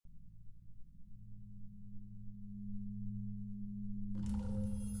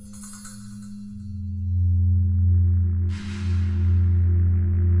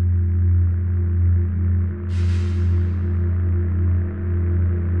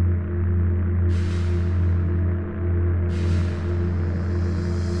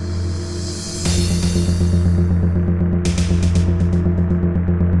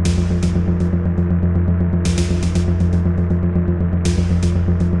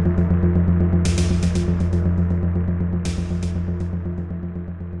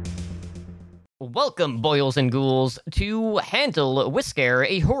Welcome, boils and ghouls, to Handle with Scare,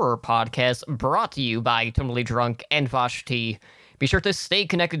 a horror podcast brought to you by Totally Drunk and Vosh T. Be sure to stay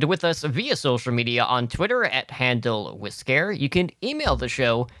connected with us via social media on Twitter at Handle with Scare. You can email the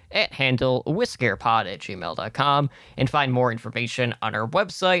show at handlewithscarepod@gmail.com and find more information on our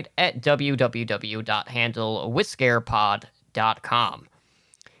website at www.handlewithscarepod.com.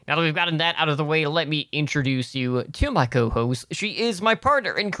 Now that we've gotten that out of the way, let me introduce you to my co-host. She is my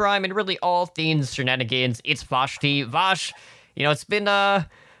partner in crime and really all things shenanigans. It's Vosh T. Vosh, it's been a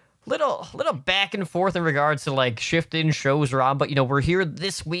little back and forth in regards to like shifting shows around, but we're here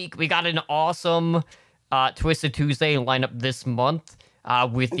this week. We got an awesome Twisted Tuesday lineup this month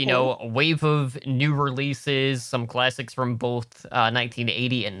with a wave of new releases, some classics from both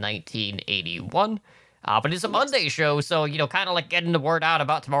 1980 and 1981. But it's a Monday show, so, kind of like getting the word out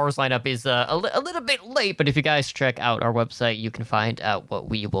about tomorrow's lineup is a little bit late. But if you guys check out our website, you can find out what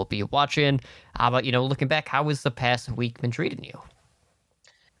we will be watching. But, looking back, how has the past week been treating you?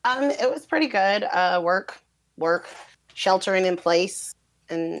 It was pretty good. Work, sheltering in place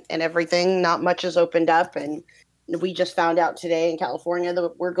and everything. Not much has opened up. And we just found out today in California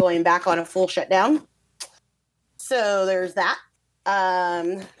that we're going back on a full shutdown. So there's that.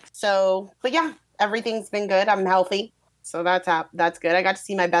 But yeah. Everything's been good. I'm healthy, so that's good. I got to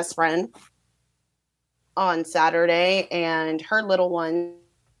see my best friend on Saturday and her little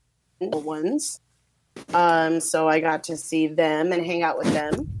ones. So I got to see them and hang out with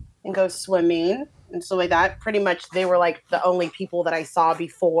them and go swimming and stuff like that. Pretty much, they were like the only people that I saw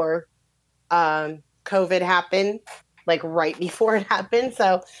before COVID happened, like right before it happened.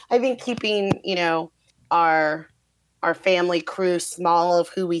 So I think keeping our family crew small of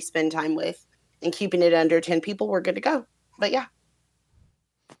who we spend time with, and keeping it under 10 people, we're good to go. But yeah,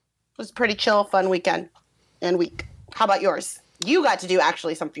 it was a pretty chill, fun weekend and week. How about yours? You got to do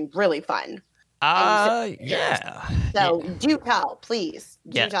actually something really fun. Yeah. So do tell, please.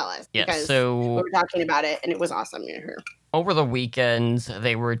 Do tell us. Yeah, because so we were talking about it and it was awesome. Over the weekend,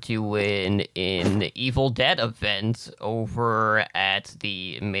 they were doing an Evil Dead event over at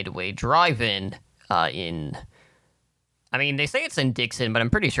the Midway Drive-In they say it's in Dixon, but I'm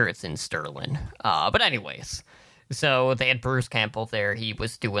pretty sure it's in Sterling. But anyways, so they had Bruce Campbell there. He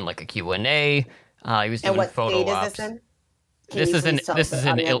was doing like a Q&A. He was doing photo ops. This is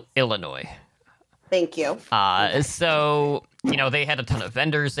in Illinois. Thank you. So, they had a ton of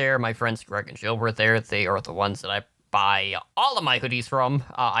vendors there. My friends Greg and Jill were there. They are the ones that I buy all of my hoodies from.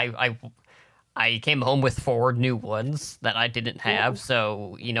 I came home with 4 new ones that I didn't have,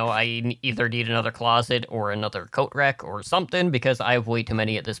 so, I either need another closet or another coat rack or something, because I have way too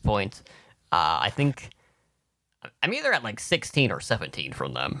many at this point. I think I'm either at like 16 or 17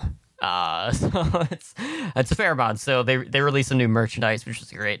 from them. So it's a fair amount. So they released some new merchandise, which is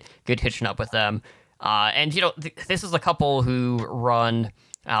great. Good hitching up with them. And, this is a couple who run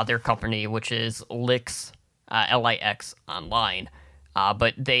their company, which is Lix, Lix Online.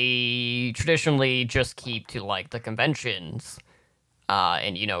 But they traditionally just keep to, like, the conventions,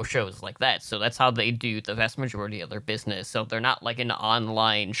 and, shows like that. So that's how they do the vast majority of their business. So they're not, like, an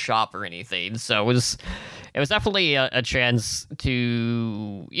online shop or anything. So it was definitely a chance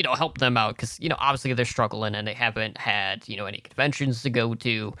to, help them out. Because, obviously they're struggling and they haven't had, any conventions to go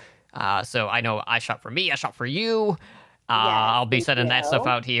to. So I know I shop for me, I shop for you. I'll be sending that stuff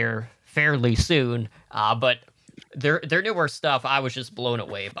out here fairly soon. But their newer stuff, I was just blown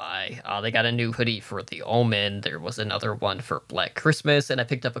away by. They got a new hoodie for The Omen. There was another one for Black Christmas, and I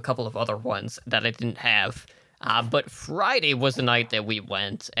picked up a couple of other ones that I didn't have. But Friday was the night that we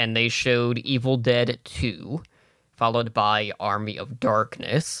went, and they showed Evil Dead 2, followed by Army of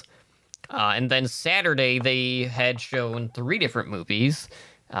Darkness. And then Saturday, they had shown 3 different movies.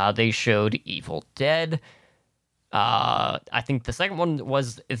 They showed Evil Dead. I think the second one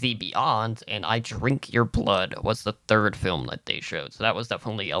was The Beyond, and I Drink Your Blood was the third film that they showed. So that was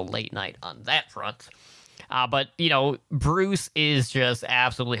definitely a late night on that front. But, Bruce is just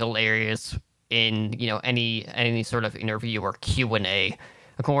absolutely hilarious in, any sort of interview or Q&A.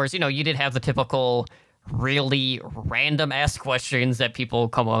 Of course, you did have the typical really random-ass questions that people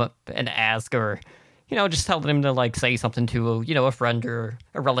come up and ask, or, just tell them to, like, say something to, a friend or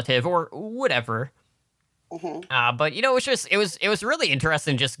a relative or whatever. Mm-hmm. But it was really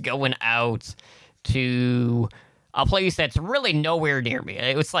interesting just going out to a place that's really nowhere near me.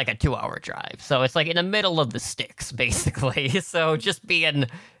 It was like a 2-hour drive, so it's like in the middle of the sticks, basically. So just being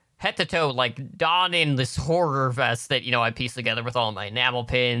head to toe, like donning this horror vest that I pieced together with all of my enamel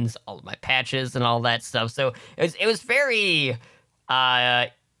pins, all of my patches, and all that stuff. So it was very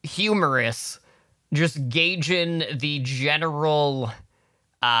humorous, just gauging the general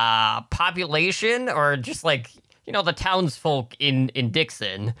population or just like the townsfolk in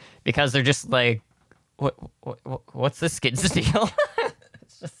Dixon, because they're just like, what's this kid's deal?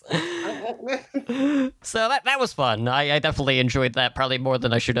 So that was fun. I definitely enjoyed that, probably more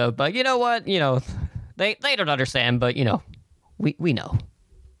than I should have. But you know what? They don't understand, but we know.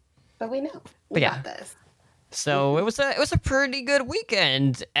 But we know. We got this. So it was a pretty good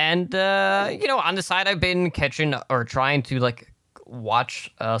weekend, and on the side I've been catching or trying to like watch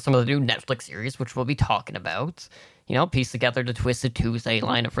some of the new Netflix series, which we'll be talking about. Piece together the Twisted Tuesday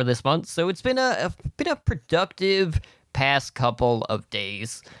lineup for this month. So it's been a productive past couple of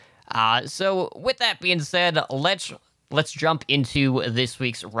days. So with that being said, let's jump into this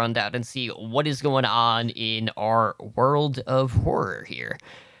week's rundown and see what is going on in our world of horror here.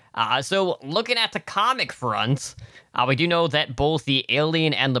 So looking at the comic front, we do know that both the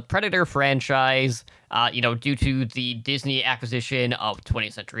Alien and the Predator franchise, due to the Disney acquisition of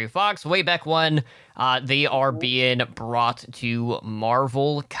 20th Century Fox way back when, they are being brought to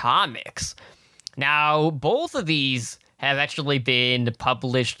Marvel Comics. Now, both of these have actually been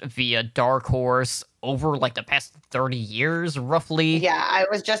published via Dark Horse over like the past 30 years, roughly. Yeah, I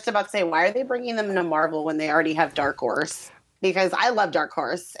was just about to say, why are they bringing them to Marvel when they already have Dark Horse? Because I love Dark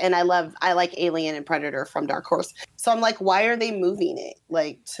Horse, and I like Alien and Predator from Dark Horse. So I'm like, why are they moving it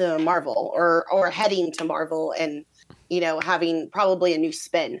like to Marvel or heading to Marvel and having probably a new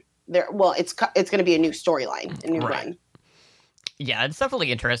spin there? Well, it's going to be a new storyline, a new run. Yeah, it's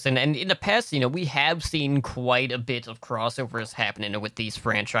definitely interesting. And in the past, we have seen quite a bit of crossovers happening with these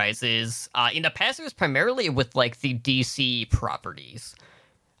franchises. In the past, it was primarily with like the DC properties.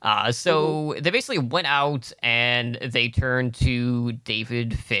 So they basically went out and they turned to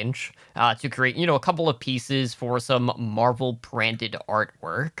David Finch to create, a couple of pieces for some Marvel branded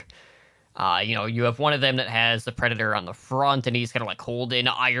artwork. You have one of them that has the Predator on the front and he's kind of like holding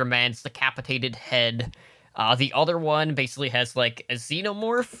Iron Man's decapitated head. The other one basically has like a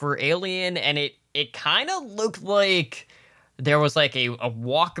xenomorph for Alien, and it kind of looked like there was like a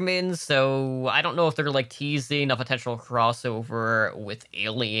Walkman, so I don't know if they're like teasing a potential crossover with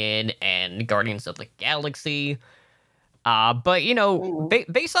Alien and Guardians of the Galaxy. But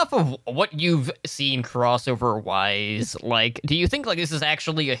based off of what you've seen crossover wise, like, do you think like this is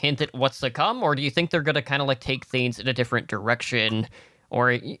actually a hint at what's to come, or do you think they're gonna kind of like take things in a different direction,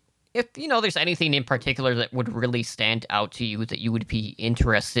 or if there's anything in particular that would really stand out to you that you would be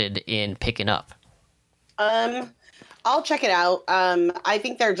interested in picking up? I'll check it out. I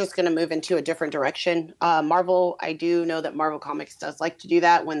think they're just going to move into a different direction. Marvel, I do know that Marvel Comics does like to do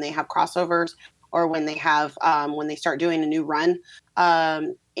that when they have crossovers or when they have when they start doing a new run.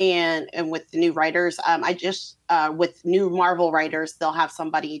 And with the new writers, with new Marvel writers, they'll have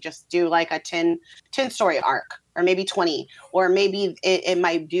somebody just do like a 10 story arc, or maybe 20, or maybe it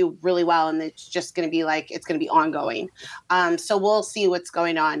might do really well and it's just going to be like, it's going to be ongoing. So we'll see what's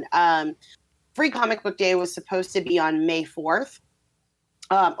going on. Free Comic Book Day was supposed to be on May 4th,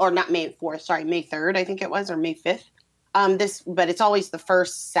 or not May 4th, sorry, May 3rd, I think it was, or May 5th. But it's always the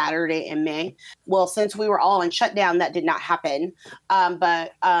first Saturday in May. Well, since we were all on shutdown, that did not happen.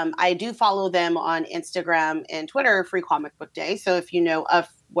 But I do follow them on Instagram and Twitter, Free Comic Book Day. So if you know of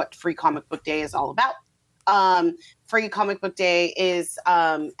what Free Comic Book Day is all about, Free Comic Book Day is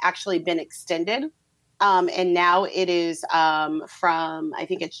actually been extended. And now it is from, I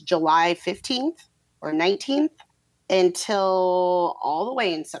think it's July 15th or 19th until all the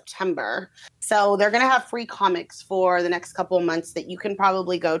way in September. So they're going to have free comics for the next couple of months that you can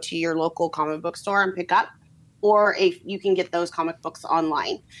probably go to your local comic book store and pick up, or if you can get those comic books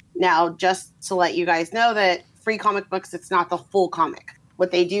online. Now, just to let you guys know that free comic books, it's not the full comic.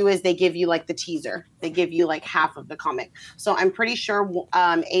 What they do is they give you like the teaser. They give you like half of the comic. So I'm pretty sure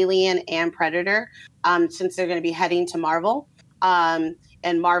Alien and Predator, since they're going to be heading to Marvel, and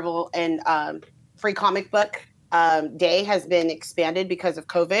Marvel and Free Comic Book Day has been expanded because of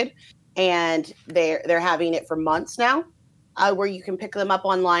COVID, and they're having it for months now, where you can pick them up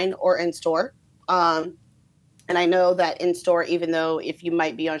online or in store. And I know that in store, even though if you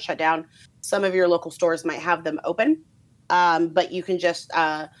might be on shutdown, some of your local stores might have them open. But you can just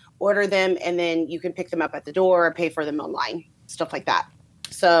order them and then you can pick them up at the door or pay for them online, stuff like that.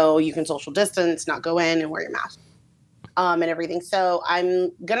 So you can social distance, not go in and wear your mask and everything. So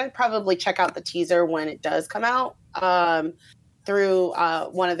I'm going to probably check out the teaser when it does come out through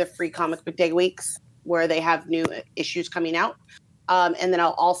one of the Free Comic Book Day weeks where they have new issues coming out. And then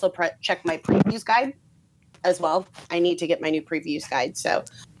I'll also check my previews guide as well. I need to get my new previews guide. So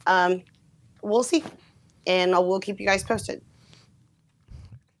we'll see. And we'll keep you guys posted.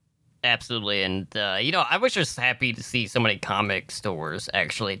 Absolutely, and I was just happy to see so many comic stores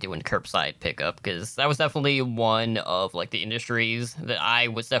actually doing curbside pickup because that was definitely one of like the industries that I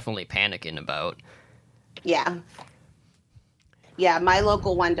was definitely panicking about. Yeah. Yeah, my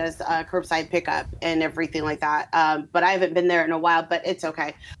local one does curbside pickup and everything like that. But I haven't been there in a while, but it's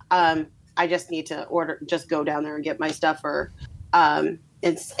okay. I just need to just go down there and get my stuff, or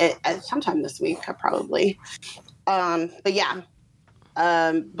sometime this week, probably. But yeah,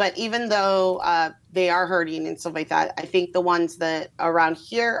 but even though they are hurting and stuff like that, I think the ones that around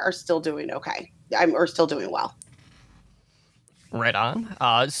here are still doing okay. Or still doing well. Right on.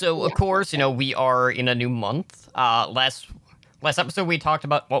 So of Yeah. course, we are in a new month. Last episode we talked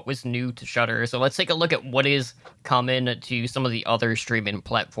about what was new to Shudder. So let's take a look at what is coming to some of the other streaming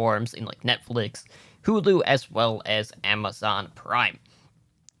platforms in like Netflix, Hulu, as well as Amazon Prime.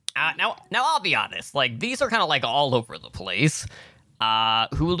 Now I'll be honest. Like these are kind of like all over the place.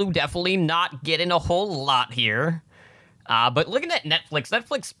 Hulu definitely not getting a whole lot here. But looking at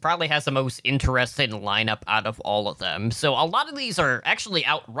Netflix probably has the most interesting lineup out of all of them. So a lot of these are actually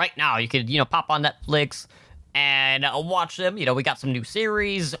out right now. You could, pop on Netflix and watch them. We got some new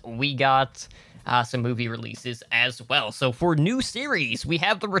series. We got some movie releases as well. So for new series, we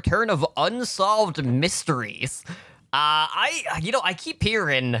have the return of Unsolved Mysteries. I keep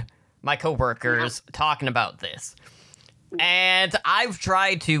hearing my coworkers talking about this. And I've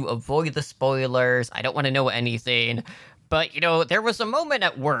tried to avoid the spoilers. I don't want to know anything. But, there was a moment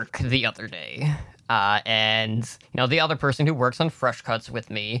at work the other day. And the other person who works on Fresh Cuts with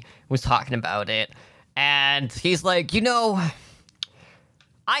me was talking about it. And he's like, I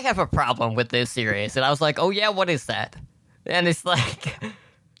have a problem with this series. And I was like, oh, yeah, what is that? And it's like,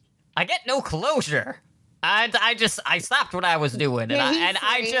 I get no closure. And I stopped what I was doing, and I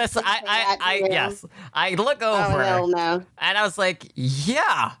look over, no. And I was like,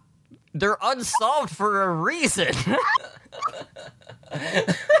 yeah, they're unsolved for a reason.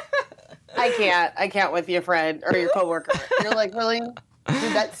 I can't with your friend or your coworker. You're like, really?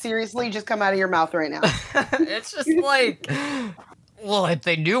 Did that seriously just come out of your mouth right now? It's just like, well, if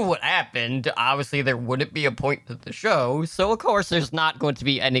they knew what happened, obviously there wouldn't be a point to the show. So of course, there's not going to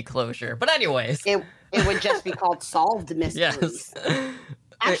be any closure. But anyways. It would just be called Solved Mysteries. Yes.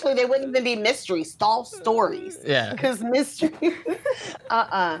 Actually, they wouldn't even be mysteries, solved stories. Yeah. Because mystery.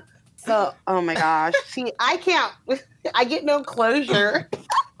 So, oh my gosh. See, I can't. I get no closure.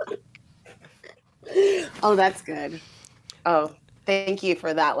 Oh, that's good. Oh, thank you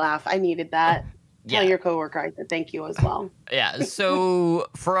for that laugh. I needed that. Tell your coworker I said thank you as well. Yeah. So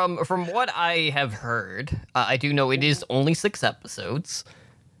from what I have heard, I do know it is only 6 episodes.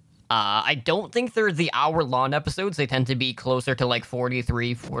 I don't think they're the hour-long episodes. They tend to be closer to like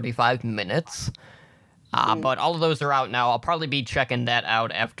 43, 45 minutes. But all of those are out now. I'll probably be checking that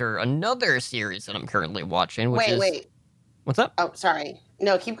out after another series that I'm currently watching, which Wait. What's up? Oh, sorry.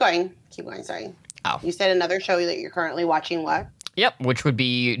 No, keep going. Sorry. Oh. You said another show that you're currently watching, what? Yep, which would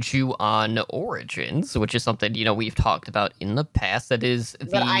be Ju-On Origins, which is something, we've talked about in the past. That is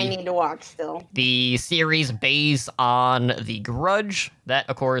But I need to watch still. The series based on The Grudge, that,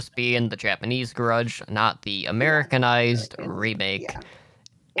 of course, being the Japanese Grudge, not the Americanized remake. Yeah.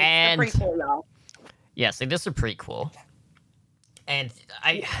 And the prequel, y'all. Yes, it is a prequel. And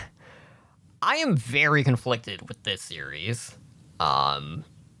I am very conflicted with this series.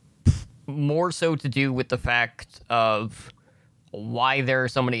 More so to do with the fact of why there are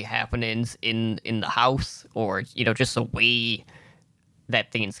so many happenings in the house, or just the way that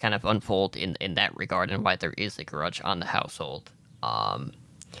things kind of unfold in that regard, and why there is a grudge on the household.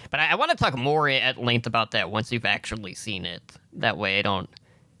 But I want to talk more at length about that once you've actually seen it. That way I don't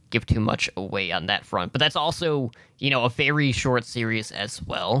give too much away on that front. But that's also a very short series as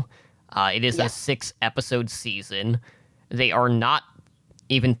well. It is a 6-episode season. They are not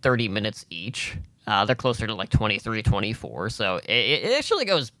even 30 minutes each. They're closer to like 23, 24, so it actually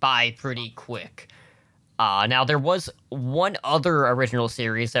goes by pretty quick. Now, there was one other original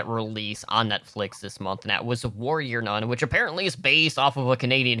series that released on Netflix this month, and that was Warrior Nun, which apparently is based off of a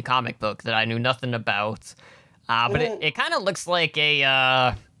Canadian comic book that I knew nothing about. But it kind of looks like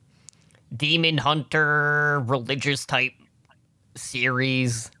a demon hunter, religious type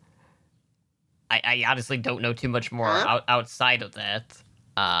series. I honestly don't know too much more outside of that.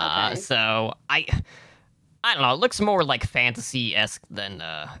 Okay. So I don't know. It looks more like fantasy-esque than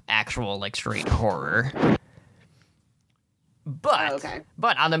actual like straight horror. But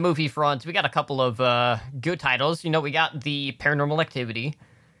on the movie front, we got a couple of good titles. We got the Paranormal Activity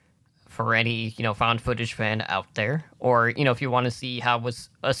for any found footage fan out there, or if you want to see how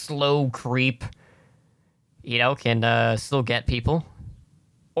a slow creep can still get people.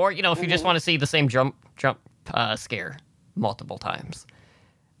 Or, if you just want to see the same jump scare multiple times.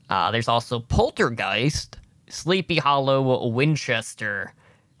 There's also Poltergeist, Sleepy Hollow, Winchester,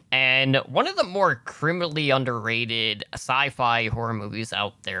 and one of the more criminally underrated sci-fi horror movies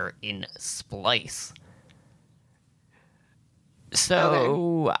out there in Splice.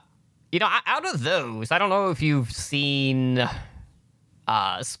 So, out of those, I don't know if you've seen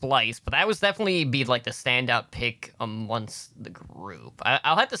Splice, but that was definitely be like the standout pick amongst the group.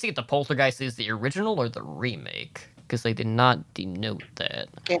 I'll have to see if the Poltergeist is the original or the remake, because they did not denote that.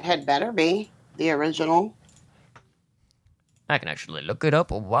 It had better be the original. I can actually look it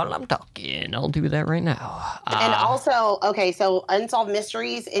up while I'm talking. I'll do that right now. And also, okay, so Unsolved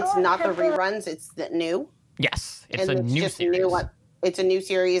Mysteries, it's not the reruns, it's the new. Yes, it's and a new series. It's a new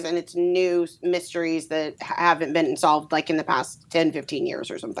series, and it's new mysteries that haven't been solved like in the past 10, 15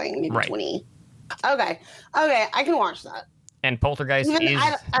 years or something, maybe 20. Okay, I can watch that. And Poltergeist is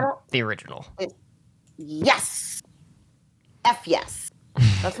the original. Yes. Yes.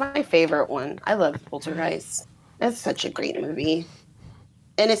 That's my favorite one. I love Poltergeist. It's such a great movie.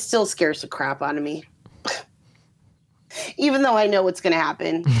 And it still scares the crap out of me. Even though I know what's going to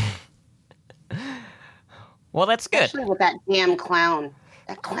happen. Well, that's good. Especially with that damn clown.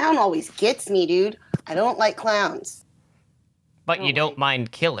 That clown always gets me, dude. I don't like clowns. But you don't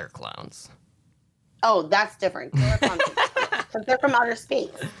mind killer clowns. Oh, that's different. Killer clowns because they're from outer space.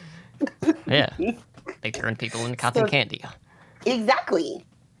 Yeah. They turn people into cotton candy. Exactly.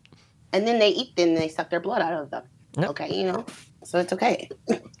 And then they eat them and they suck their blood out of them. Yep. Okay, so it's okay.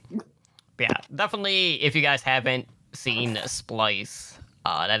 Yeah, definitely, if you guys haven't seen Splice,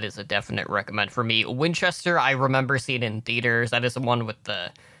 that is a definite recommend for me. Winchester, I remember seeing in theaters. That is the one with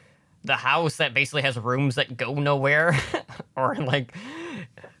the house that basically has rooms that go nowhere. Or like...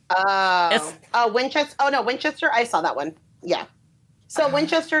 Winchester. Oh, no, Winchester, I saw that one. Yeah. So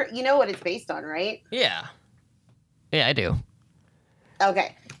Winchester, you know what it's based on, right? Yeah. Yeah, I do.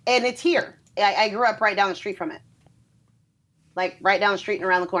 Okay. And it's here. I grew up right down the street from it. Like, right down the street and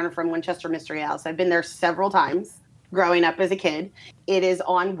around the corner from Winchester Mystery House. I've been there several times growing up as a kid. It is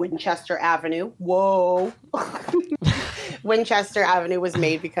on Winchester Avenue. Whoa. Winchester Avenue was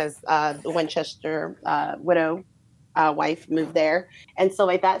made because the Winchester widow wife moved there and stuff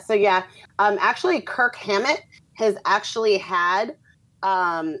like that. So, yeah. Actually, Kirk Hammett has actually had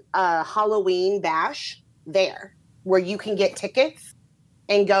a Halloween bash there where you can get tickets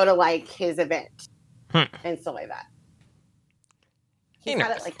and go to like his event and stuff like that. He's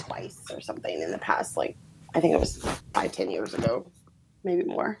had it like twice or something in the past, like I think it was 5-10 years ago, maybe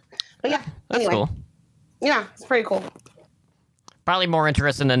more. But yeah, that's cool. Yeah, it's pretty cool. Probably more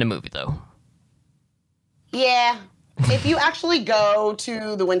interesting than the movie though. Yeah. If you actually go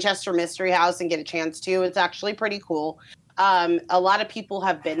to the Winchester Mystery House and get a chance to, it's actually pretty cool. A lot of people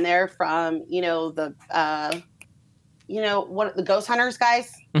have been there from, the Ghost Hunters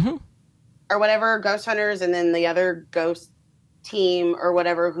guys or whatever, Ghost Hunters, and then the other ghost team or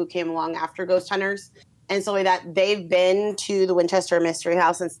whatever who came along after Ghost Hunters. And so like that, they've been to the Winchester Mystery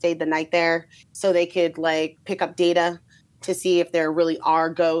House and stayed the night there so they could like pick up data to see if there really are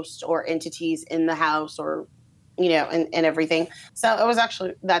ghosts or entities in the house or, and everything. So it was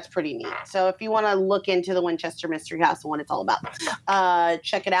actually, that's pretty neat. So if you want to look into the Winchester Mystery House and what it's all about,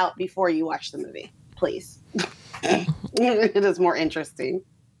 check it out before you watch the movie, please. It is more interesting.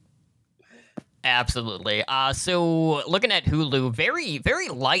 Absolutely. So looking at Hulu, very, very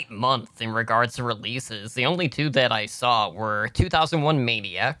light month in regards to releases. The only two that I saw were 2001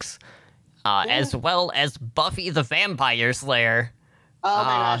 Maniacs, as well as Buffy the Vampire Slayer. Oh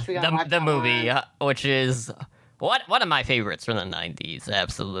my gosh, we gotta watch the that movie, one. Which is one of my favorites from the 90s.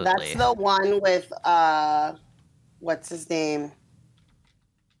 Absolutely. That's the one with what's his name?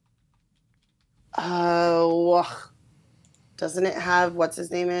 Oh, doesn't it have what's his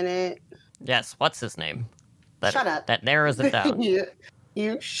name in it? Yes, what's his name? Shut up. That narrows it down. you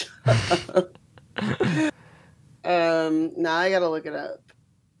shut up. Now I gotta look it up.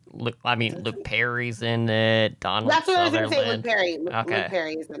 Luke Perry's in it. Donald That's what Sutherland. I was gonna say. Luke Perry. Okay. Luke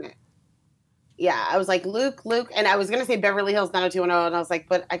Perry is in it. Yeah, I was like Luke, and I was gonna say Beverly Hills 90210, and I was like,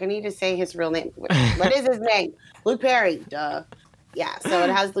 but I need to say his real name. What is his name? Luke Perry. Duh. Yeah, so it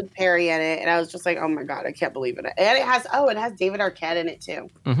has Luke Perry in it, and I was just like, oh my god, I can't believe it. And it has David Arquette in it too.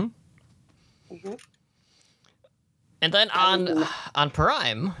 Mm-hmm. Mm-hmm. And then on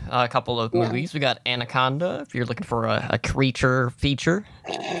Prime, a couple of movies. We got Anaconda, if you're looking for a creature feature.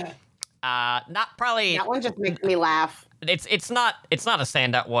 Not probably... That one just makes me laugh. It's not a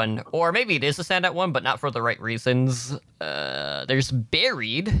standout one, or maybe it is a standout one, but not for the right reasons. There's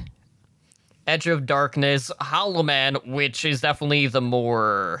Buried, Edge of Darkness, Hollow Man, which is definitely the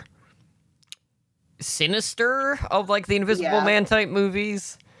more sinister of like the Invisible Man type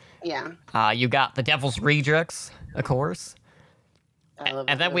movies. Yeah. You got The Devil's Rejects, of course. I love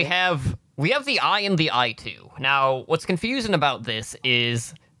And that then movie. we have The Eye and The Eye 2. Now, what's confusing about this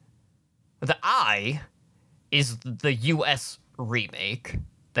is The Eye is the US remake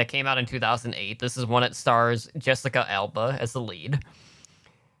that came out in 2008. This is one that stars Jessica Alba as the lead.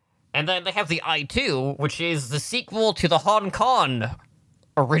 And then they have The Eye 2, which is the sequel to the Hong Kong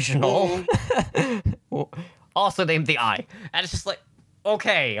original, also named The Eye. And it's just like,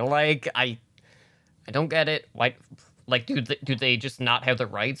 okay, like, I don't get it. Why, like, do they just not have the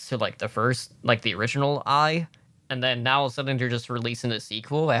rights to, like, the first, like, the original Eye? And then now all of a sudden they're just releasing a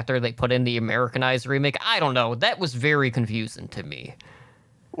sequel after they put in the Americanized remake? I don't know. That was very confusing to me.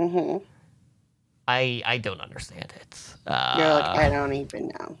 Mm-hmm. I don't understand it. You're like, I don't even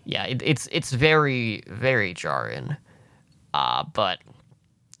know. Yeah, it's very, very jarring. But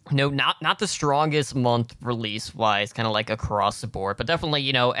no, not the strongest month release wise, kind of like across the board, but definitely,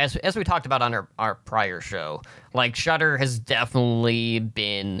 you know, as we talked about on our prior show, like Shudder has definitely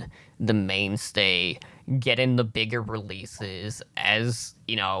been the mainstay, getting the bigger releases, as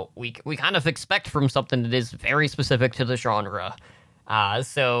you know, we kind of expect from something that is very specific to the genre.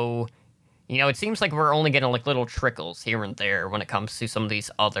 So you know, it seems like we're only getting like little trickles here and there when it comes to some of these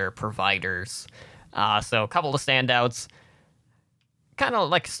other providers. So a couple of standouts, kind of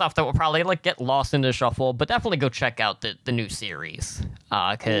like stuff that will probably like get lost in the shuffle, but definitely go check out the new series,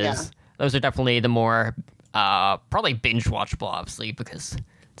 because those are definitely the more probably binge watchable, obviously, because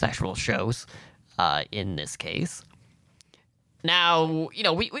it's actual shows in this case. Now, you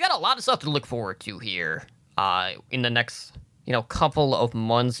know, we got a lot of stuff to look forward to here in the next, you know, couple of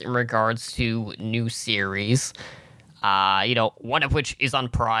months in regards to new series. You know, one of which is on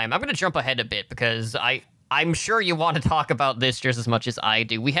Prime. I'm going to jump ahead a bit because I'm sure you want to talk about this just as much as I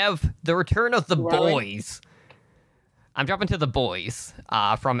do. We have the return of The Boys. I'm jumping to The Boys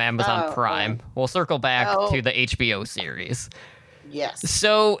from Amazon Prime. We'll circle back to the HBO series. Yes.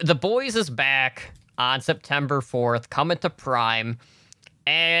 So The Boys is back on September 4th, coming to Prime.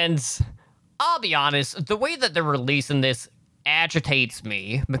 And I'll be honest, the way that they're releasing this agitates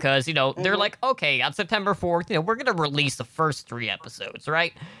me because, you know, they're like, okay, on September 4th, you know, we're going to release the first 3 episodes,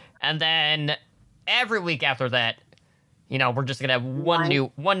 right? And then every week after that, you know, we're just going to have one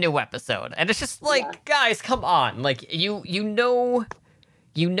new episode. And it's just like, guys, come on. Like, you know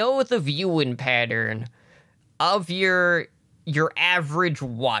the viewing pattern of your average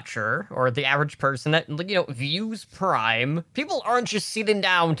watcher or the average person that, you know, views Prime. People aren't just sitting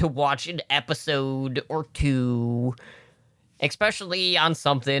down to watch an episode or 2, especially on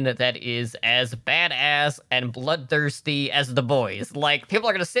something that is as badass and bloodthirsty as The Boys. Like, people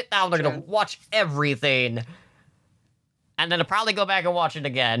are going to sit down, they're going to watch everything, and then they'll probably go back and watch it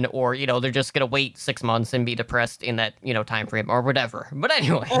again, or, you know, they're just going to wait 6 months and be depressed in that, you know, time frame, or whatever. But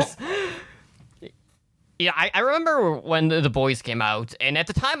anyways, yeah, I remember when The Boys came out, and at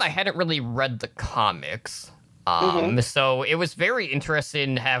the time I hadn't really read the comics, so it was very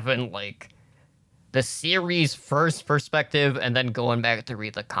interesting having, like, the series first perspective and then going back to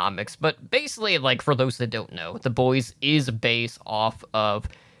read the comics. But basically, like, for those that don't know, The Boys is based off of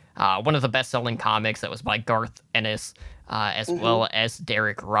one of the best-selling comics that was by Garth Ennis, as well as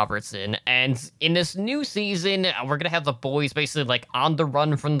Derek Robertson. And in this new season, we're going to have the boys basically, like, on the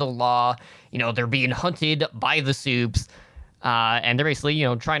run from the law. You know, they're being hunted by the Supes, and they're basically, you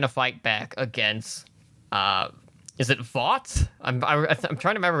know, trying to fight back against... is it Vought? I'm trying to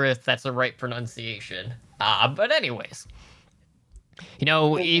remember if that's the right pronunciation. But anyways, you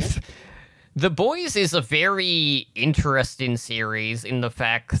know, if The Boys is a very interesting series in the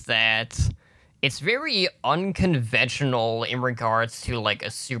fact that it's very unconventional in regards to, like, a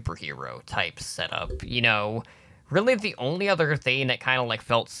superhero type setup. You know, really the only other thing that kind of, like,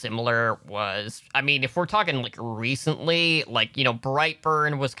 felt similar was, I mean, if we're talking, like, recently, like, you know,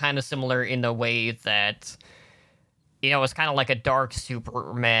 Brightburn was kind of similar in the way that, you know, it's kind of like a dark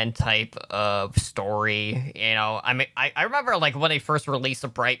Superman type of story. You know, I mean, I remember, like, when they first released the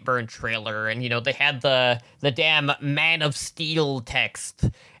Brightburn trailer, and, you know, they had the damn Man of Steel text,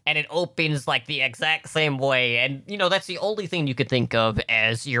 and it opens, like, the exact same way. And, you know, that's the only thing you could think of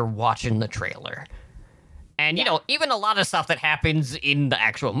as you're watching the trailer. And, you know, even a lot of stuff that happens in the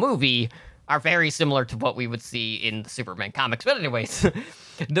actual movie are very similar to what we would see in the Superman comics. But anyways,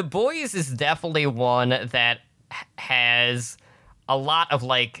 The Boys is definitely one that has a lot of,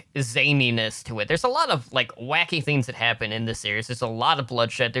 like, zaniness to it. There's a lot of, like, wacky things that happen in this series. There's a lot of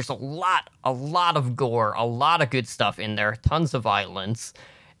bloodshed. There's a lot of gore, a lot of good stuff in there, tons of violence.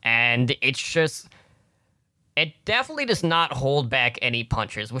 And it definitely does not hold back any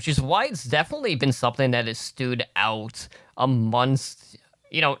punches, which is why it's definitely been something that has stood out amongst,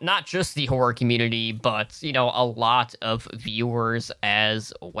 not just the horror community, but, a lot of viewers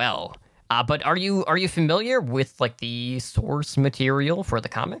as well. But are you familiar with like the source material for the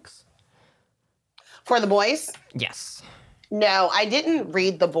comics? For The Boys? Yes. No, I didn't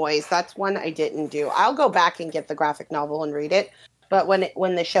read The Boys. That's one I didn't do. I'll go back and get the graphic novel and read it. But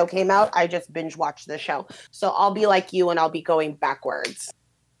when the show came out, I just binge watched the show. So I'll be like you and I'll be going backwards.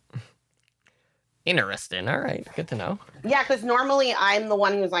 Interesting. All right. Good to know. Yeah, because normally I'm the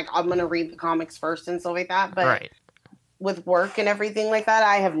one who's like, I'm going to read the comics first and stuff like that. But right. With work and everything like that,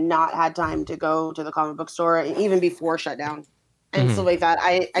 I have not had time to go to the comic book store, even before shutdown and stuff like that.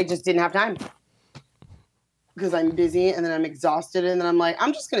 I just didn't have time because I'm busy and then I'm exhausted and then I'm like,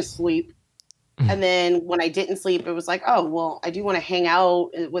 I'm just going to sleep. And then when I didn't sleep, it was like, oh, well, I do want to hang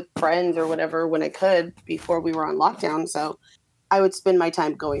out with friends or whatever when I could before we were on lockdown. So I would spend my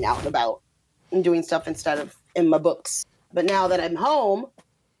time going out and about and doing stuff instead of in my books. But now that I'm home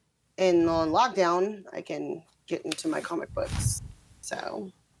and on lockdown, I can get into my comic books.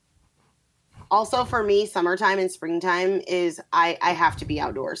 So also for me, summertime and springtime is I have to be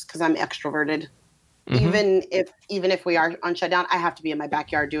outdoors because I'm extroverted. Even if we are on shutdown, I have to be in my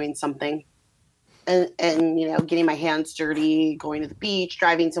backyard doing something. And getting my hands dirty, going to the beach,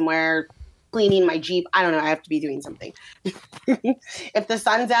 driving somewhere, cleaning my Jeep. I don't know. I have to be doing something. If the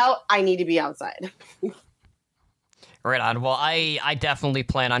sun's out, I need to be outside. Right on. Well, I definitely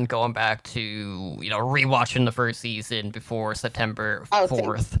plan on going back to, rewatching the first season before September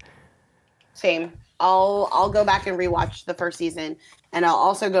 4th. Same. I'll go back and rewatch the first season, and I'll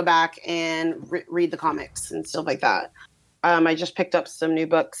also go back and read the comics and stuff like that. I just picked up some new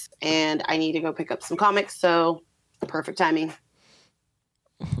books, and I need to go pick up some comics, so perfect timing.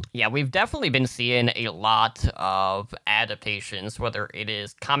 Yeah, we've definitely been seeing a lot of adaptations, whether it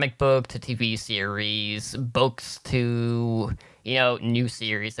is comic book to TV series, books to, new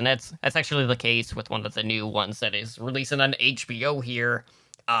series. And that's actually the case with one of the new ones that is releasing on HBO here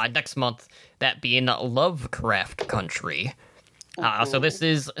next month, that being Lovecraft Country. So this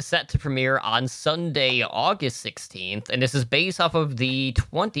is set to premiere on Sunday, August 16th, and this is based off of the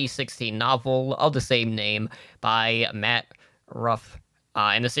 2016 novel of the same name by Matt Ruff.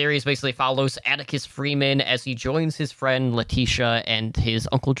 And the series basically follows Atticus Freeman as he joins his friend Letitia and his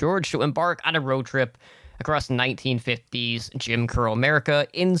Uncle George to embark on a road trip across 1950s Jim Crow America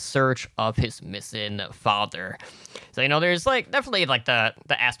in search of his missing father. So, there's definitely the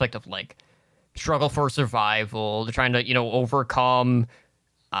aspect of struggle for survival. They're trying to, overcome,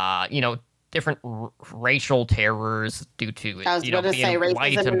 different racial terrors due to being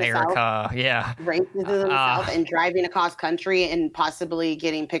white America. Yeah. Racism in the South and driving across country and possibly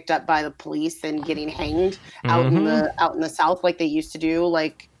getting picked up by the police and getting hanged out in the South like they used to do,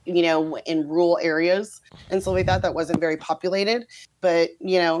 in rural areas and stuff like that. That wasn't very populated, but,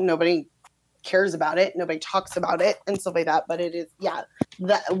 nobody cares about it. Nobody talks about it and stuff like that. But it is,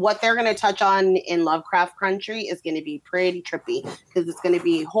 what they're going to touch on in Lovecraft Country is going to be pretty trippy because it's going to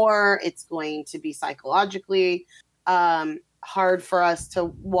be horror. It's going to be psychologically hard for us to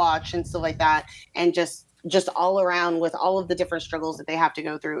watch and stuff like that. And just all around with all of the different struggles that they have to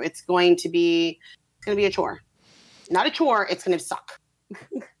go through. It's going to be a chore. Not a chore. It's going to suck.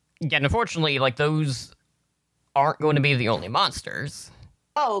 Yeah, and unfortunately, those aren't going to be the only monsters.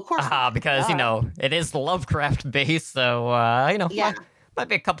 Oh, of course. Because, it is Lovecraft based, so, might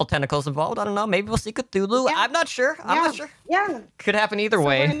be a couple tentacles involved. I don't know. Maybe we'll see Cthulhu. Yeah. I'm not sure. Yeah. Could happen either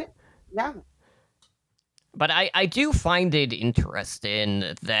way. Yeah. But I do find it interesting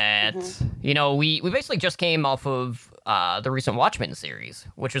that, we basically just came off of the recent Watchmen series,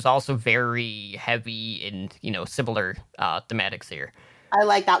 which is also very heavy in, similar thematics here. I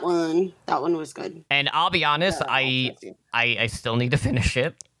like that one. That one was good. And I'll be honest, I still need to finish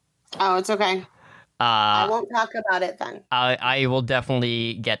it. Oh, it's okay. I won't talk about it then. I will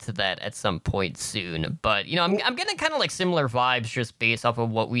definitely get to that at some point soon. But, I'm getting kind of similar vibes just based off of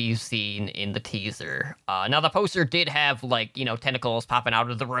what we've seen in the teaser. Now, the poster did have, tentacles popping out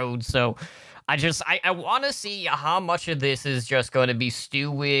of the road. So I want to see how much of this is just going to be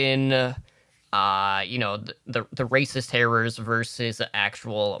stewing... the racist terrors versus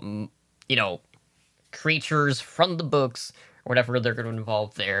actual, creatures from the books, or whatever they're going to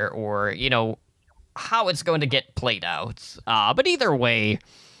involve there, or, how it's going to get played out. But either way,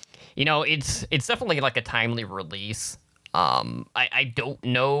 it's definitely a timely release. I don't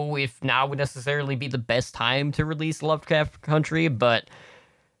know if now would necessarily be the best time to release Lovecraft Country, but,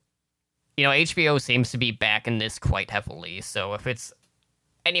 HBO seems to be backing this quite heavily, so if it's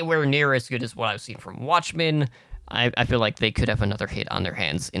anywhere near as good as what I've seen from Watchmen, I feel like they could have another hit on their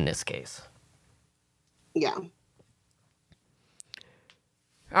hands in this case. Yeah.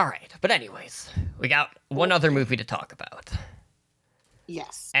 All right, but anyways, we got one other movie to talk about.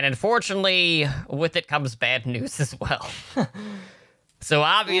 Yes. And unfortunately, with it comes bad news as well. So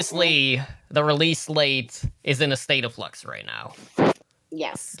obviously, the release slate is in a state of flux right now.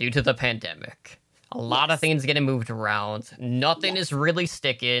 Yes. Due to the pandemic. A lot of things getting moved around. Nothing is really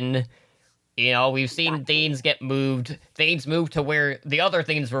sticking. You know, we've seen things get moved. Things moved to where the other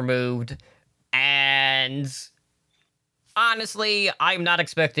things were moved. And honestly, I'm not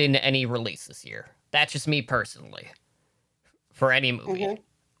expecting any release this year. That's just me personally. For any movie. Mm-hmm.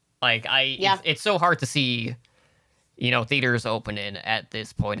 Like, it's so hard to see, you know, theaters opening at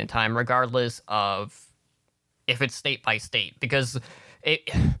this point in time, regardless of if it's state by state. Because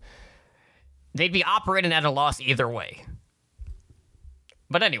they'd be operating at a loss either way.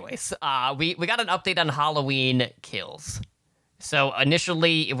 But anyways, we got an update on Halloween Kills. So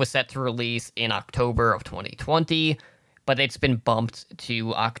initially, it was set to release in October of 2020, but it's been bumped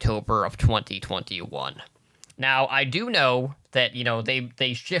to October of 2021. Now, I do know that, you know,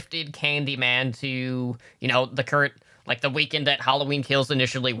 they shifted Candyman to, you know, the current, like, the weekend that Halloween Kills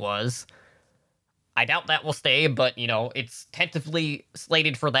initially was. I doubt that will stay, but, you know, it's tentatively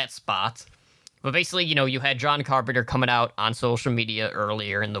slated for that spot. But basically, you know, you had John Carpenter coming out on social media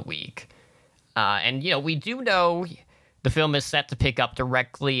earlier in the week. And, you know, we do know the film is set to pick up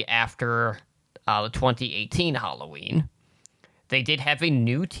directly after the 2018 Halloween. They did have a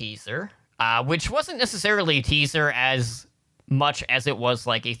new teaser, which wasn't necessarily a teaser as much as it was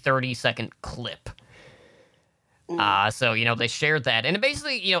like a 30-second clip. So, you know, they shared that. And it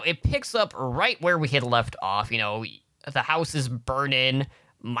basically, you know, it picks up right where we had left off. You know, the house is burning.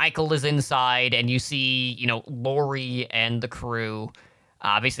 Michael is inside, and you see, you know, Laurie and the crew,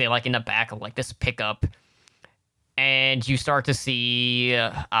 basically like in the back of like this pickup, and you start to see, you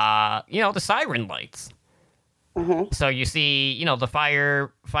know, the siren lights. Mm-hmm. So you see, you know, the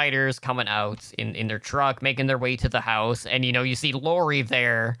firefighters coming out in their truck, making their way to the house, and, you know, you see Laurie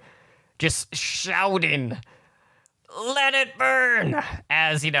there just shouting, "Let it burn!"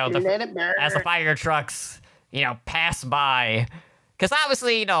 as, you know, as the fire trucks, you know, pass by. Because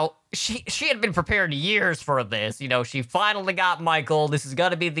obviously, you know, she had been prepared years for this. You know, she finally got Michael. This is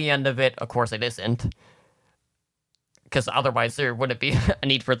going to be the end of it. Of course, it isn't. Because otherwise there wouldn't be a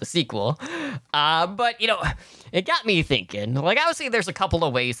need for the sequel. But, you know, it got me thinking. Like, obviously, there's a couple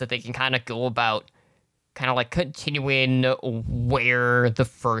of ways that they can kind of go about kind of like continuing where the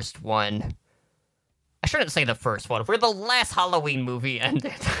first one... I shouldn't say the first one. Where the last Halloween movie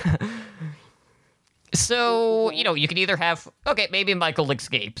ended. So, you know, you could either have, okay, maybe Michael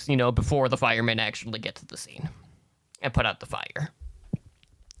escapes, you know, before the firemen actually get to the scene and put out the fire.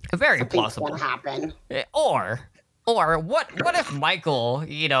 Very plausible. Something's gonna happen. Or what if Michael,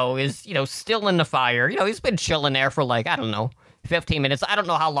 you know, is, you know, still in the fire? You know, he's been chilling there for like, I don't know, 15 minutes. I don't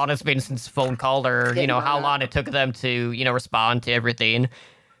know how long it's been since phone call or, you know, how long it took them to, you know, respond to everything.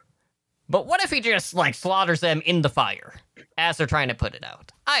 But what if he just, like, slaughters them in the fire as they're trying to put it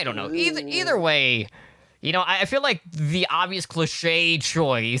out? I don't know. Either way, you know, I feel like the obvious cliche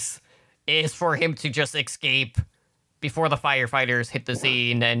choice is for him to just escape before the firefighters hit the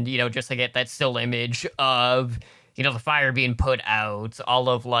scene and, you know, just to get that still image of, you know, the fire being put out, all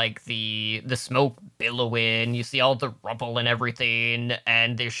of, like, the smoke billowing, you see all the rubble and everything,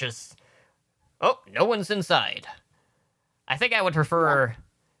 and there's just, oh, no one's inside. I think I would prefer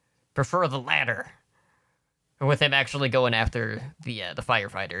the latter, with him actually going after the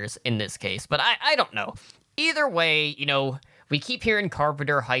firefighters in this case. But I don't know. Either way, you know, we keep hearing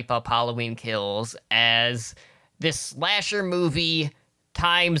Carpenter hype up Halloween Kills as this slasher movie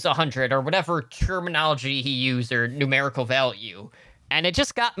times 100, or whatever terminology he used, or numerical value. And it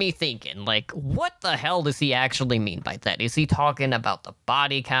just got me thinking, like, what the hell does he actually mean by that? Is he talking about the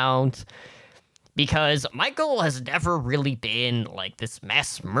body count? Because Michael has never really been, like, this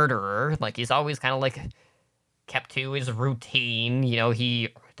mass murderer. Like, he's always kind of, like, kept to his routine. You know, he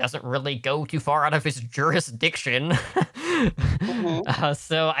doesn't really go too far out of his jurisdiction.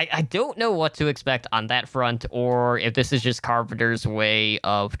 So I don't know what to expect on that front, or if this is just Carpenter's way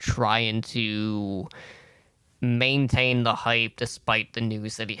of trying to maintain the hype despite the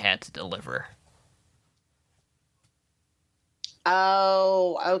news that he had to deliver.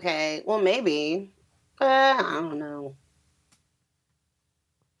 Oh, okay. Well, maybe. I don't know.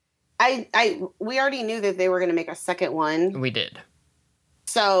 We already knew that they were going to make a second one. We did.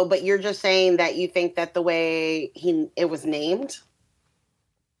 So, but you're just saying that you think that the way it was named?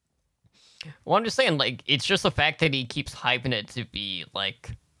 Well, I'm just saying, like, it's just the fact that he keeps hyping it to be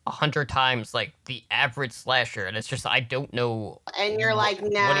like 100 times like the average slasher, and it's just I don't know And you're like,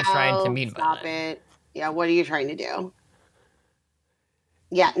 what he's trying to no, mean by stop that. it. Yeah, what are you trying to do?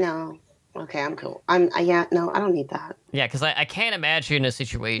 Yeah, no. Okay, I'm cool. yeah, no, I don't need that. Yeah, because I can't imagine a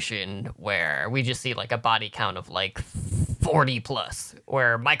situation where we just see like a body count of like 40 plus,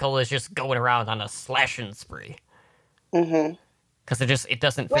 where Michael is just going around on a slashing spree. Mm-hmm. Because it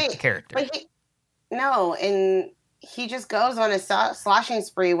doesn't fit the Wait, character. but no, and he just goes on a slashing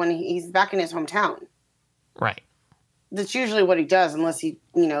spree when he's back in his hometown. Right. That's usually what he does, unless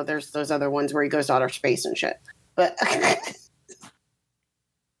there's those other ones where he goes to outer space and shit. But,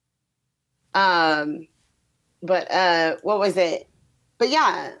 what was it? But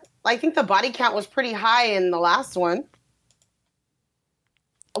yeah, I think the body count was pretty high in the last one.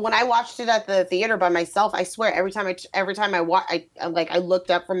 When I watched it at the theater by myself, I swear every time I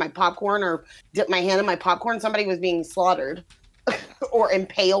looked up from my popcorn or dipped my hand in my popcorn, somebody was being slaughtered or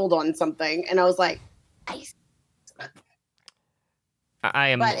impaled on something, and I was like, I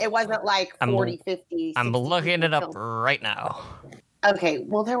am. But it wasn't like 40, 50. I'm 60 looking it up killed. right now. Okay,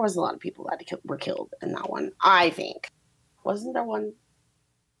 well, there was a lot of people that were killed in that one, I think. Wasn't there one?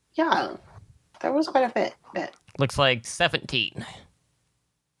 Yeah, there was quite a bit. Looks like 17.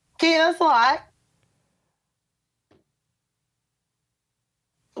 Okay, that's a lot.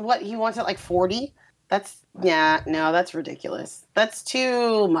 What, he wants it like 40? That's ridiculous. That's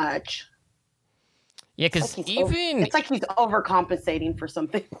too much. Yeah, because it's like he's overcompensating for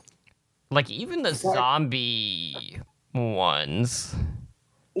something. Like, even the zombie ones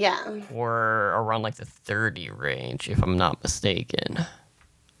were around like the 30 range, if I'm not mistaken.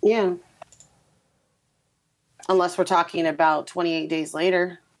 Yeah. Unless we're talking about 28 days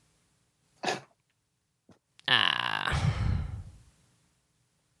later.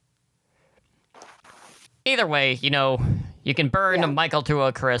 Either way, you can burn Michael to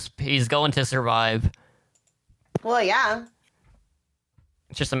a crisp. He's going to survive. Well, yeah.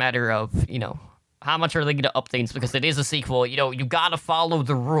 It's just a matter of, how much are they going to up things? Because it is a sequel. You got to follow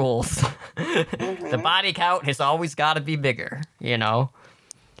the rules. Mm-hmm. The body count has always got to be bigger, Yeah.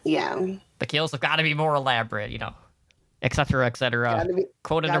 The kills have got to be more elaborate, et cetera, et cetera.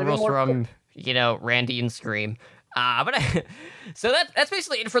 Quoting the rules from, Randy and Scream. So that's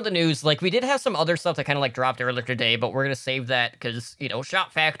basically it for the news. Like, we did have some other stuff that kind of like dropped earlier today, but we're gonna save that because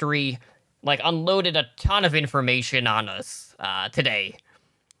Shop Factory like unloaded a ton of information on us today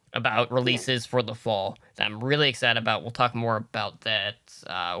about releases for the fall that I'm really excited about. We'll talk more about that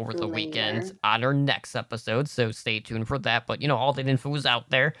over the weekend on our next episode, so stay tuned for that. But all that info is out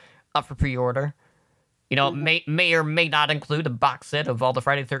there, up for pre-order. May or may not include a box set of all the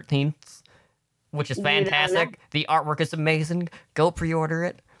Friday 13th. Which is fantastic. The artwork is amazing. Go pre-order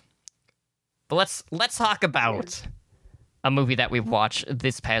it. But let's talk about a movie that we've watched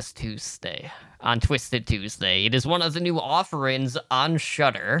this past Tuesday on Twisted Tuesday. It is one of the new offerings on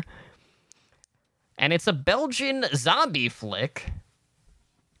Shudder, and it's a Belgian zombie flick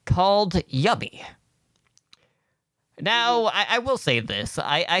called Yummy. Now, I will say this.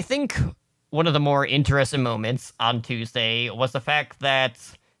 I think one of the more interesting moments on Tuesday was the fact that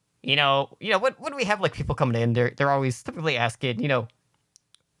what do we have, like, people coming in, they're always typically asking,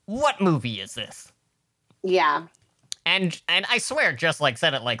 what movie is this? Yeah. And I swear, just like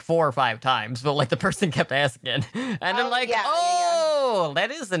said it like 4 or 5 times, but like the person kept asking, and I'm like, that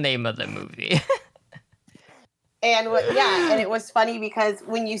is the name of the movie. And and it was funny because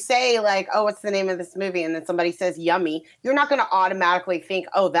when you say like, oh, what's the name of this movie? And then somebody says Yummy, you're not going to automatically think,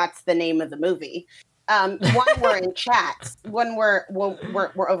 oh, that's the name of the movie. One, we're in chats. When we're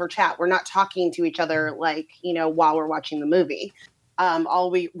over chat, we're not talking to each other like, while we're watching the movie.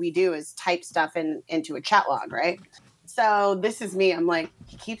 All we do is type stuff into a chat log, right? So this is me. I'm like,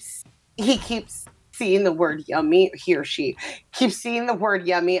 he keeps seeing the word yummy. He or she keeps seeing the word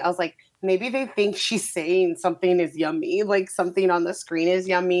yummy. I was like, maybe they think she's saying something is yummy, like something on the screen is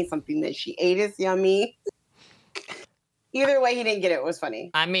yummy, something that she ate is yummy. Either way, he didn't get it. It was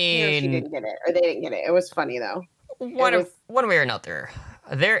funny. I mean, he or she didn't get it, or they didn't get it. It was funny though. One way or another,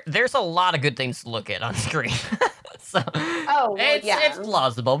 there's a lot of good things to look at on screen. So it's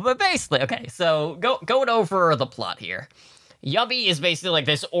plausible, but basically, okay. So going over the plot here. Yummy is basically like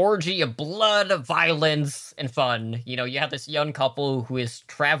this orgy of blood, violence, and fun. You have this young couple who is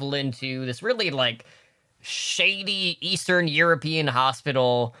traveling to this really like shady Eastern European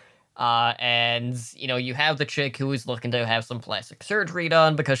hospital. And you have the chick who is looking to have some plastic surgery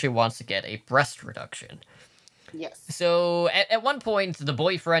done because she wants to get a breast reduction. Yes. So at one point, the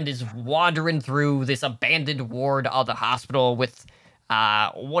boyfriend is wandering through this abandoned ward of the hospital with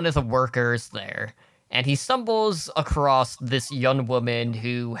one of the workers there, and he stumbles across this young woman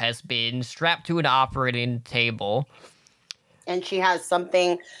who has been strapped to an operating table. And she has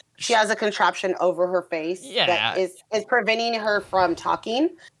something. She has a contraption over her face that is preventing her from talking.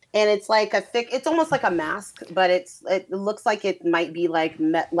 And it's like a thick. It's almost like a mask, but it looks like it might be like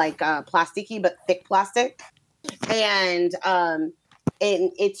plasticky, but thick plastic. And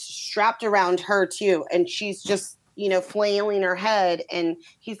it's strapped around her too, and she's just flailing her head. And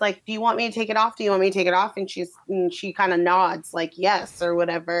he's like, "Do you want me to take it off? Do you want me to take it off?" And she kind of nods like yes or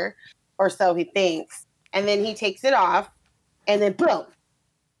whatever, or so he thinks. And then he takes it off, and then boom,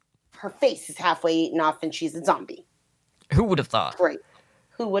 her face is halfway eaten off, and she's a zombie. Who would have thought? Right.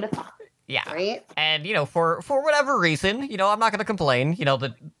 Who would have thought? Yeah. Right. And for whatever reason, I'm not gonna complain.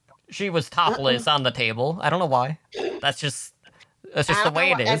 That she was topless on the table. I don't know why. That's just the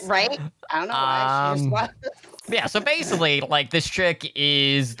way it is. Right? I don't know why. She just yeah, so basically, like, this chick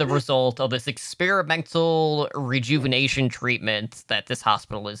is the result of this experimental rejuvenation treatment that this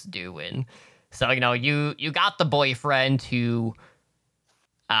hospital is doing. So, you got the boyfriend who,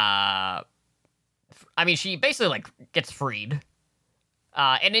 she basically, like, gets freed.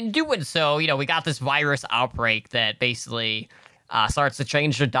 And in doing so, we got this virus outbreak that basically starts to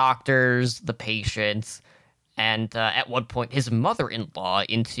change the doctors, the patients, and at one point his mother-in-law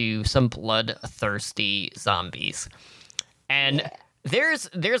into some bloodthirsty zombies. And there's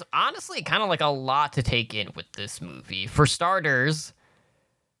honestly kind of like a lot to take in with this movie. For starters,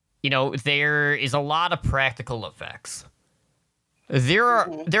 there is a lot of practical effects. There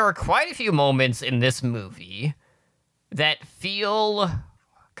are quite a few moments in this movie that feel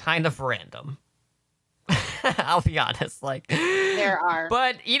kind of random. I'll be honest, like there are,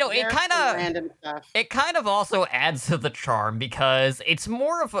 but it kind of also adds to the charm because it's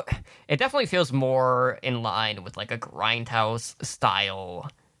more of it definitely feels more in line with like a Grindhouse style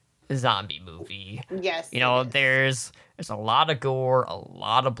zombie movie. Yes, there's a lot of gore, a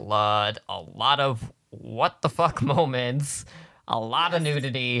lot of blood, a lot of what the fuck moments, a lot of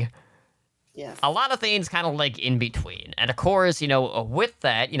nudity. Yes. A lot of things kind of like in between. And of course, with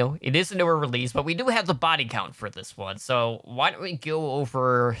that, it is a newer release, but we do have the body count for this one. So why don't we go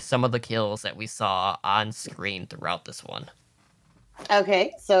over some of the kills that we saw on screen throughout this one?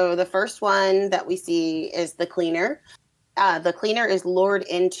 Okay, so the first one that we see is the cleaner. The cleaner is lured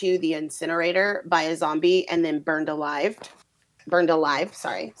into the incinerator by a zombie and then burned alive.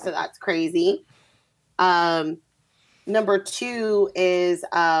 Sorry. So that's crazy. Number 2 is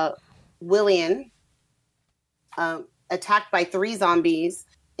William, attacked by 3 zombies.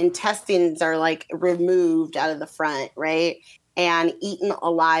 Intestines are like removed out of the front, right? And eaten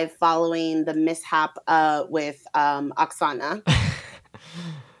alive following the mishap with Oksana.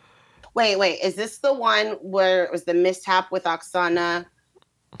 Wait, is this the one where it was the mishap with Oksana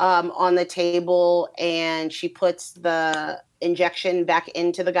on the table and she puts the injection back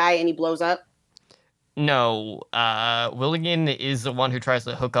into the guy and he blows up? No, William is the one who tries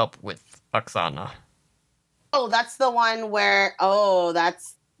to hook up with Oksana. Oh, that's the one where. Oh,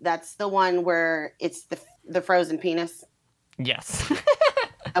 that's the one where it's the frozen penis. Yes.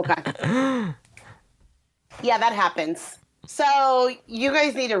 Okay. Yeah, that happens. So you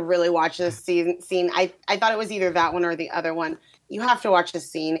guys need to really watch this scene. I thought it was either that one or the other one. You have to watch this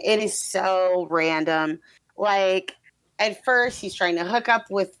scene. It is so random. Like at first, he's trying to hook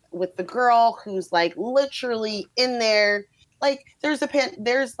up with the girl who's like literally in there. Like there's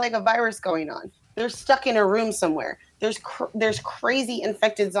like a virus going on. They're stuck in a room somewhere. There's crazy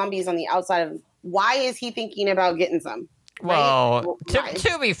infected zombies on the outside of them. Why is he thinking about getting some? Well,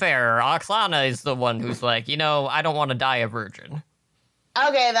 to be fair, Oksana is the one who's like, I don't want to die a virgin.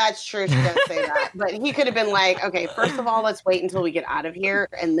 Okay, that's true. She does say that. But he could have been like, okay, first of all, let's wait until we get out of here,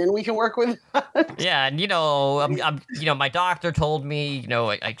 and then we can work with that. Yeah, and, my doctor told me,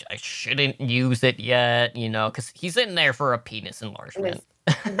 I shouldn't use it yet, because he's in there for a penis enlargement.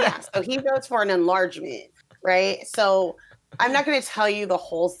 Yeah, so he goes for an enlargement, right? So I'm not going to tell you the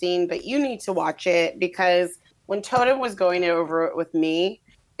whole scene, but you need to watch it because when Totem was going over it with me,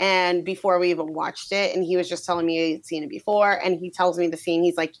 and before we even watched it, and he was just telling me he'd seen it before, and he tells me the scene,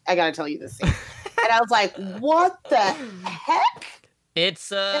 he's like, I got to tell you this scene. And I was like, what the heck?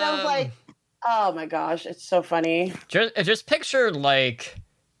 It's, And I was like, oh my gosh, it's so funny. Just picture, like,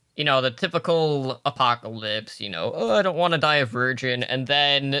 the typical apocalypse, oh, I don't want to die a virgin, and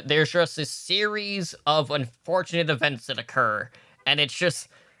then there's just a series of unfortunate events that occur, and it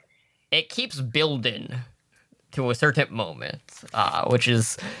keeps building to a certain moment, which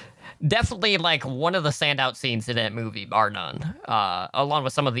is definitely like one of the standout scenes in that movie, bar none. Along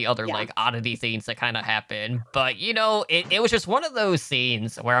with some of the other Yeah. like oddity scenes that kind of happen. But it was just one of those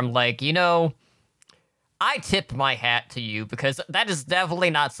scenes where I'm like, I tip my hat to you because that is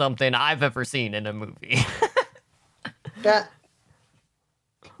definitely not something I've ever seen in a movie. Yeah.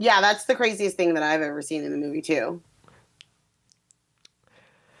 Yeah, that's the craziest thing that I've ever seen in the movie too.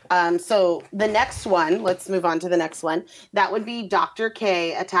 So the next one, let's move on to the next one. That would be Dr.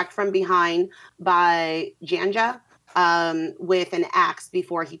 K attacked from behind by Janja with an axe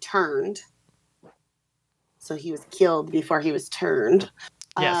before he turned. So he was killed before he was turned.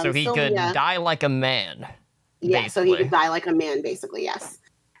 Yeah, so he could Sylvia, die like a man. yeah, so he basically. could die like a man, basically, yes.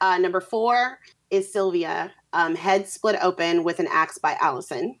 Number 4 is Sylvia, head split open with an axe by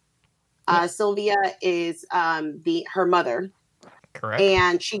Allison. Sylvia is her mother. Correct.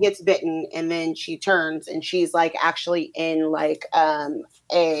 And she gets bitten, and then she turns, and she's like actually in like a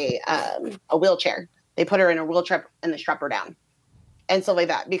wheelchair. They put her in a wheelchair and they strap her down, and stuff like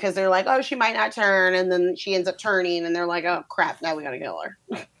that, because they're like, oh, she might not turn, and then she ends up turning, and they're like, oh crap, now we gotta kill her,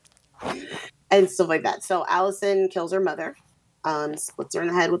 and stuff like that. So Allison kills her mother, splits her in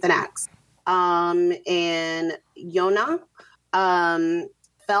the head with an axe, and Yona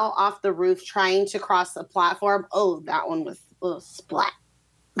fell off the roof trying to cross the platform. Oh, that one was splat.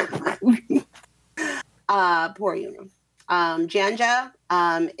 Poor Yuna. Janja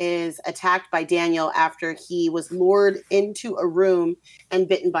is attacked by Daniel after he was lured into a room and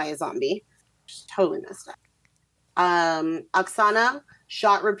bitten by a zombie. Just totally messed up. Oksana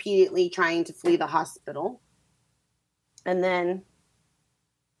shot repeatedly trying to flee the hospital. And then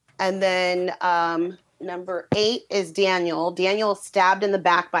number 8 is Daniel. Daniel stabbed in the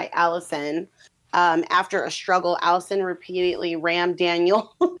back by Allison. After a struggle, Allison repeatedly rammed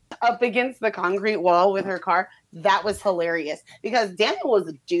Daniel up against the concrete wall with her car. That was hilarious because Daniel was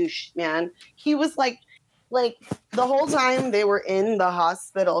a douche, man. He was like the whole time they were in the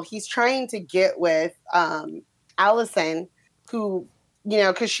hospital, he's trying to get with Allison, who,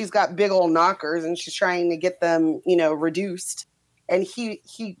 because she's got big old knockers and she's trying to get them, reduced. And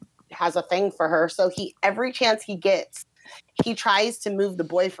he has a thing for her. So every chance he gets, he tries to move the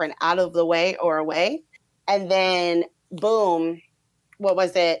boyfriend out of the way or away. And then boom, what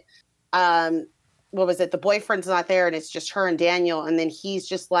was it? The boyfriend's not there and it's just her and Daniel. And then he's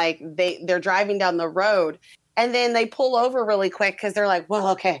just like, they're driving down the road and then they pull over really quick because they're like, well,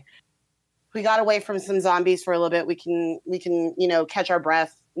 okay, we got away from some zombies for a little bit. We can, catch our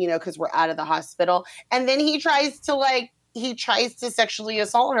breath, because we're out of the hospital. And then he tries to sexually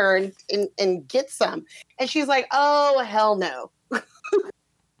assault her and get some. And she's like, oh, hell no.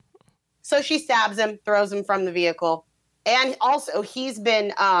 So she stabs him, throws him from the vehicle. And also he's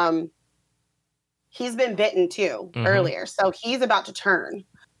been bitten too earlier. So he's about to turn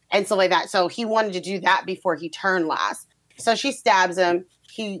and stuff like that. So he wanted to do that before he turned last. So she stabs him.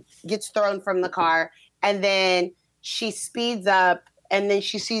 He gets thrown from the car. And then she speeds up. And then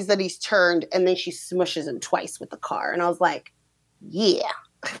she sees that he's turned, and then she smushes him twice with the car. And I was like, yeah,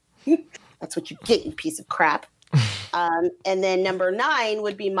 that's what you get, you piece of crap. And then number 9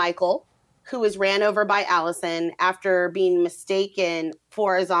 would be Michael, who was ran over by Allison after being mistaken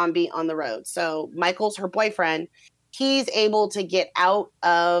for a zombie on the road. So Michael's her boyfriend. He's able to get out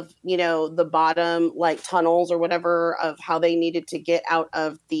of, the bottom, like tunnels or whatever of how they needed to get out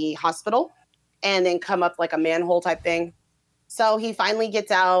of the hospital and then come up like a manhole type thing. So he finally gets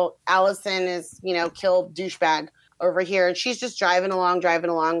out. Allison is, killed douchebag over here. And she's just driving along.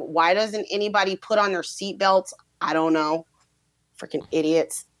 Why doesn't anybody put on their seatbelts? I don't know. Freaking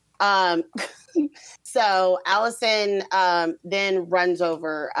idiots. So Allison then runs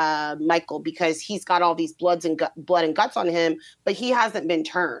over Michael because he's got all these blood and guts on him, but he hasn't been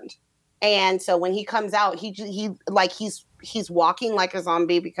turned. And so when he comes out, he's walking like a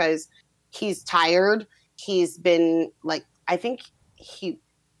zombie because he's tired. He's been like, I think he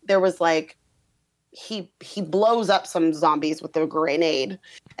blows up some zombies with a grenade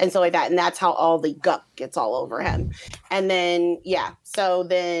and stuff like that. And that's how all the gut gets all over him. And then, so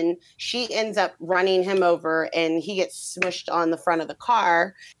then she ends up running him over and he gets smushed on the front of the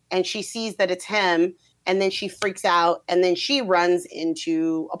car and she sees that it's him. And then she freaks out and then she runs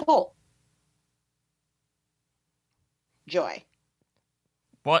into a pole. Joy.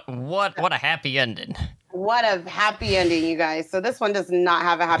 What a happy ending. What a happy ending, you guys. So this one does not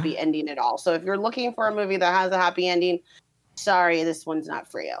have a happy ending at all. So if you're looking for a movie that has a happy ending, sorry, this one's not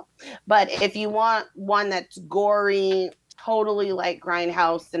for you. But if you want one that's gory, totally like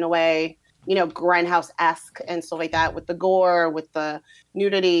Grindhouse in a way, Grindhouse-esque and stuff like that, with the gore, with the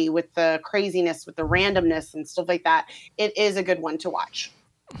nudity, with the craziness, with the randomness and stuff like that, it is a good one to watch.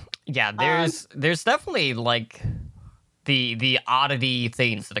 Yeah, there's definitely like the oddity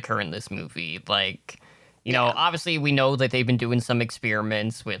things that occur in this movie. Like, you know, obviously we know that they've been doing some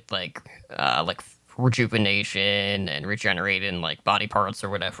experiments with like rejuvenation and regenerating like body parts or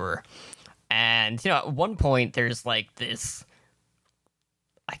whatever. And you know, at one point there's like this.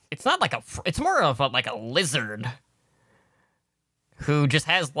 It's not like it's more of like a lizard who just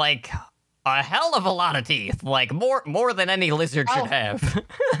has like a hell of a lot of teeth, like more than any lizard should have.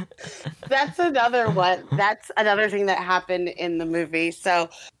 That's another one. That's another thing that happened in the movie. So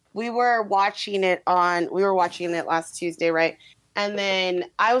we were watching it last Tuesday, right? And then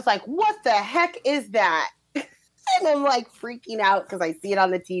I was like, what the heck is that? And I'm like freaking out because I see it on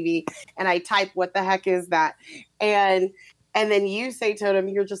the TV and I type, what the heck is that? And then you say, Totem,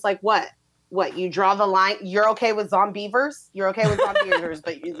 you're just like, what? What, you draw the line? You're okay with zombievers? You're okay with zombievers,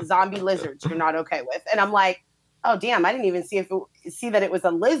 but zombie lizards you're not okay with. And I'm like, oh, damn, I didn't even see that it was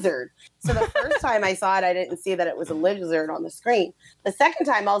a lizard. So the first time I saw it, I didn't see that it was a lizard on the screen. The second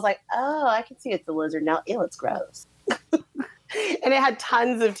time, I was like, oh, I can see it's a lizard now. Ew, it's gross. And it had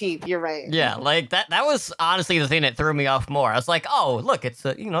tons of teeth. You're right. Yeah, like that was honestly the thing that threw me off more. I was like, oh, look, it's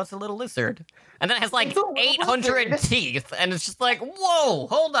a little lizard. And then it has like 800 teeth, and it's just like, whoa,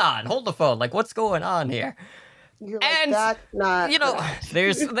 hold the phone. Like, what's going on here? You're like, and that's not, you know,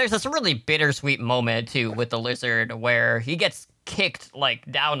 there's this really bittersweet moment too with the lizard where he gets kicked like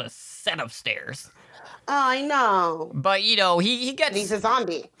down a set of stairs. Oh, I know. But you know, he gets, he's a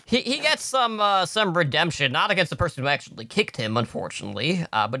zombie. He gets some redemption, not against the person who actually kicked him, unfortunately.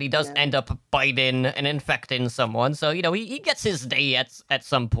 But he does end up biting and infecting someone. So you know, he gets his day at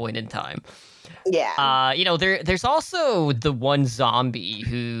some point in time. Yeah. You know, there's also the one zombie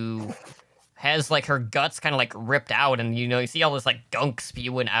who has like her guts kind of like ripped out, and you know, you see all this like gunk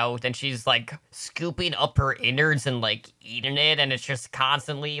spewing out, and she's like scooping up her innards and like eating it, and it's just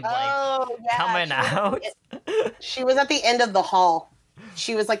constantly like coming out. She was at the end of the hall.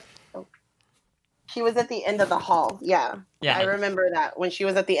 She was at the end of the hall. Yeah. I remember that when she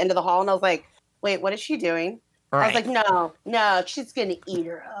was at the end of the hall, and I was like, wait, what is she doing? Right. I was like, no, she's gonna eat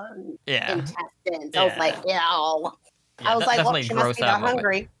her own intestines. I was like, ew. I was like, well, she must be that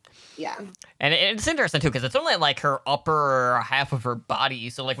hungry. Yeah. And it's interesting too, because it's only like her upper half of her body.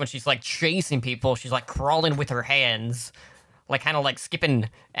 So like when she's like chasing people, she's like crawling with her hands, like kind of like skipping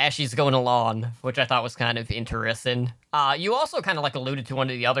as she's going along, which I thought was kind of interesting. You also kind of like alluded to one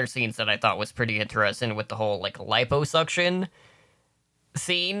of the other scenes that I thought was pretty interesting with the whole like liposuction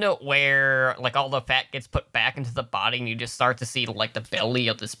scene where like all the fat gets put back into the body and you just start to see like the belly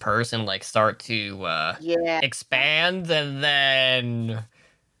of this person like start to expand, and then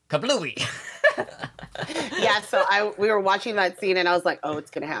kablooey. Yeah, so we were watching that scene and I was like, oh,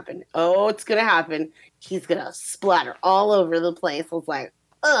 it's gonna happen. He's gonna splatter all over the place. I was like,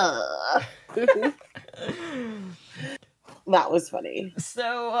 ugh. That was funny.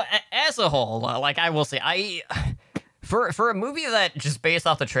 So as a whole, like I will say, for a movie that just based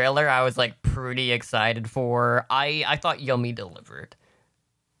off the trailer, I was like pretty excited for. I thought Yummy delivered.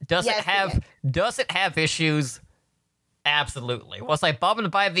 Does it have issues? Absolutely. Was I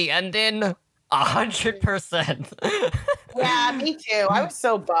bummed by the ending? 100%. Yeah, me too. I was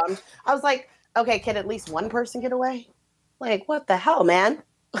so bummed. I was like, okay, can at least one person get away? Like, what the hell, man?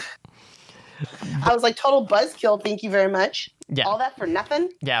 I was like, total buzzkill. Thank you very much. Yeah. All that for nothing.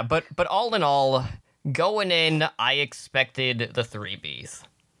 Yeah, but all in all, going in, I expected the 3 Bs.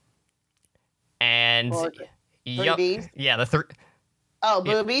 And Three Bs? Yeah, the 3. Oh,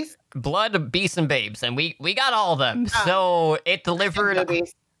 boobies? Blood, beasts, and babes, and we got all of them. So it delivered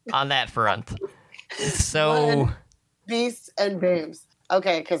on that front. So Blood, beasts, and babes.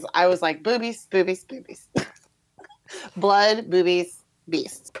 Okay, because I was like, boobies. Blood, boobies,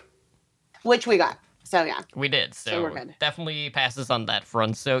 beasts. Which we got. So yeah. We did. So we're good. Definitely passes on that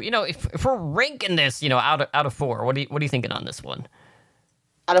front. So, you know, if we're ranking this, you know, out of 4, what are you thinking on this one?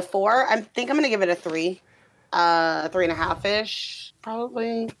 Out of 4, I think I'm gonna give it a 3. 3.5-ish,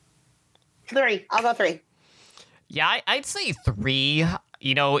 probably. 3. I'll go 3. Yeah, I'd say 3.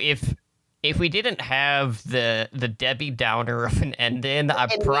 You know, if we didn't have the Debbie Downer of an ending, I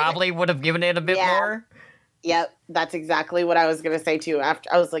probably would have given it a bit more. Yep, that's exactly what I was gonna say too.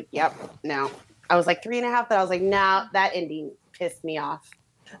 After I was like, yep, no. I was like 3.5, but I was like, nah, that ending pissed me off.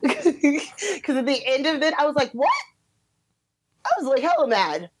 Because at the end of it, I was like, what? I was like hella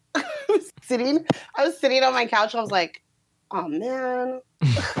mad. I was sitting on my couch. I was like, oh man.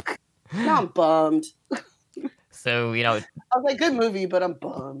 Now I'm bummed. So, you know, I was like, good movie, but I'm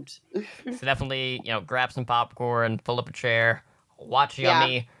bummed. So definitely, you know, grab some popcorn, pull up a chair, watch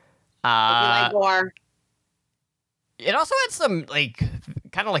Yummy. If you like more. It also had some, like,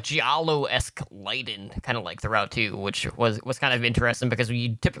 kind of like giallo-esque lighting, kind of like throughout too, which was kind of interesting because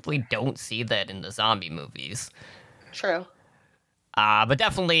we typically don't see that in the zombie movies. True. But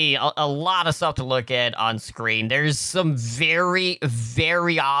definitely a lot of stuff to look at on screen. There's some very,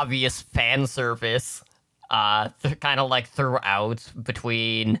 very obvious fan service, kind of like throughout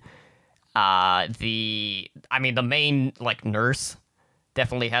between, the main, like, nurse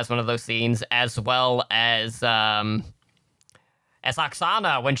definitely has one of those scenes, as well as Oksana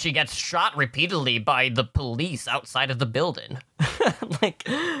when she gets shot repeatedly by the police outside of the building. Like...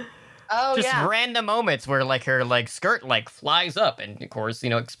 Oh, just yeah. random moments where, like, her, like, skirt, like, flies up and, of course,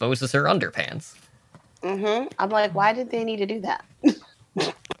 exposes her underpants. Mm-hmm. I'm like, why did they need to do that?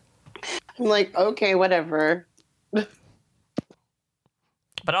 I'm like, okay, whatever. But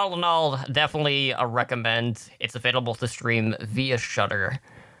all in all, definitely a recommend. It's available to stream via Shudder.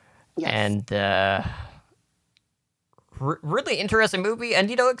 Yes. And, really interesting movie. And,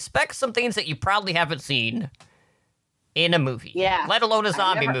 expect some things that you probably haven't seen in a movie. Yeah. Let alone a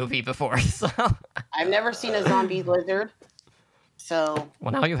zombie movie before. So I've never seen a zombie lizard. So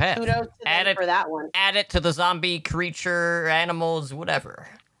well, now you have. Kudos to them for that one. Add it to the zombie creature, animals, whatever.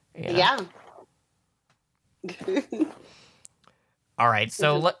 Yeah. All right,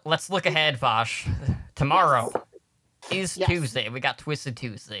 so let's look ahead, Vosh. Tomorrow is Yes. Tuesday. We got Twisted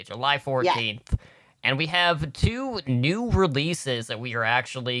Tuesday, July 14th. And we have 2 new releases that we are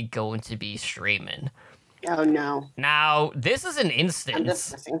actually going to be streaming. Oh, no. Now, this is an I'm just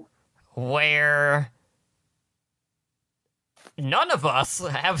instance missing. where none of us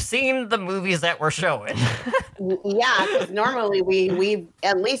have seen the movies that we're showing. Yeah, because normally we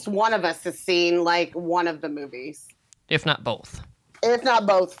at least one of us has seen, like, one of the movies. If not both. If not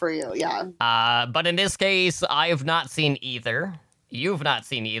both for you, yeah. But in this case, I have not seen either. You've not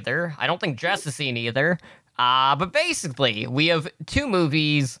seen either. I don't think Jess has seen either. But basically, we have 2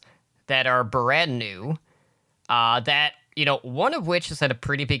 movies that are brand new. That, one of which has had a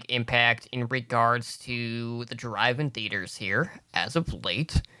pretty big impact in regards to the drive-in theaters here as of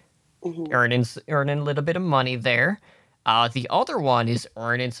late. Mm-hmm. Earning a little bit of money there. The other one is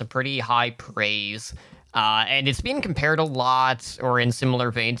earning some pretty high praise. And it's being compared a lot, or in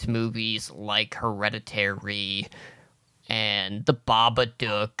similar vein, to movies like Hereditary and The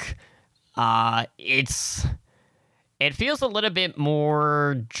Babadook. It feels a little bit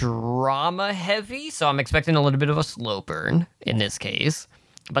more drama heavy, so I'm expecting a little bit of a slow burn in this case.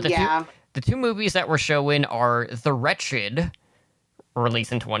 But the two movies that we're showing are The Wretched,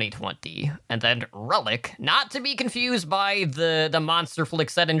 released in 2020, and then Relic, not to be confused by the monster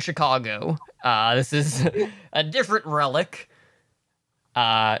flick set in Chicago. This is a different Relic.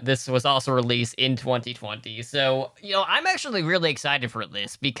 This was also released in 2020. So, I'm actually really excited for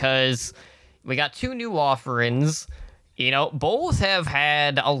this because we got 2 new offerings. Both have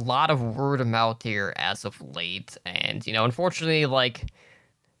had a lot of word of mouth here as of late. And, unfortunately, like,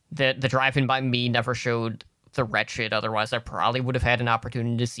 the drive-in by me never showed The Wretched. Otherwise, I probably would have had an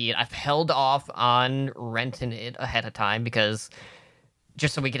opportunity to see it. I've held off on renting it ahead of time because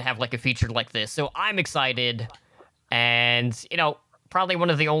just so we could have, like, a feature like this. So I'm excited. And, probably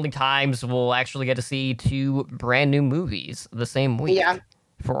one of the only times we'll actually get to see 2 brand new movies the same week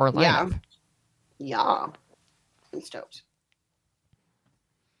for our lineup. Yeah. I'm stoked.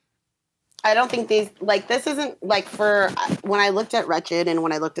 I don't think this isn't, like, for, when I looked at Wretched and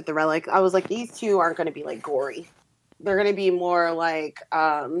when I looked at The Relic, I was like, these 2 aren't going to be, like, gory. They're going to be more, like,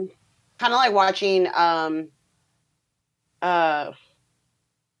 kind of like watching,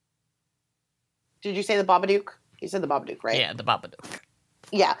 did you say The Babadook? You said The Babadook, right? Yeah, The Babadook.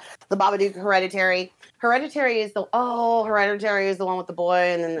 Yeah, The Babadook, Hereditary. Hereditary is the one with the boy,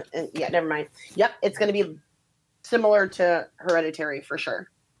 and then, never mind. Yep, it's going to be similar to Hereditary for sure.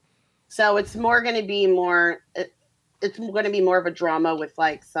 So it's more going to be it's going to be more of a drama with,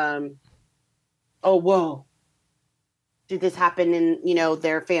 like, some, oh, whoa, did this happen in,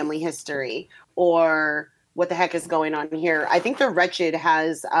 their family history? Or what the heck is going on here? I think The Wretched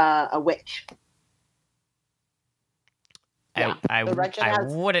has a witch. Yeah, I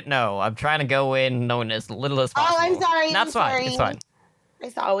wouldn't know. I'm trying to go in knowing as little as possible. Oh, I'm sorry. That's fine. It's fine.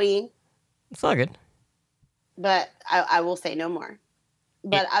 I'm sorry. It's all good. But I will say no more.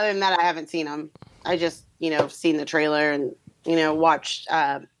 But other than that, I haven't seen them. I just, seen the trailer and, watched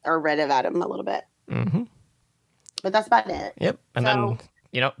or read about them a little bit. Mm-hmm. But that's about it. Yep. And then,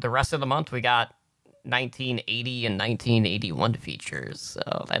 the rest of the month we got 1980 and 1981 features.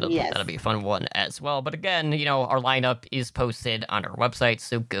 So that'll be a fun one as well. But again, our lineup is posted on our website,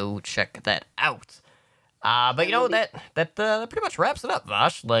 so go check that out. But that pretty much wraps it up,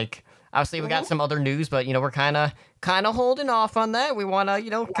 Vash. Like, Obviously, we got some other news, but we're kind of holding off on that. We want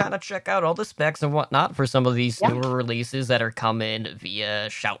to kind of check out all the specs and whatnot for some of these newer releases that are coming via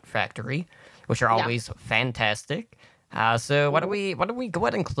Shout Factory, which are always fantastic. So why don't we go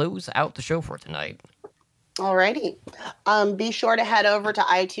ahead and close out the show for tonight? Alrighty. Be sure to head over to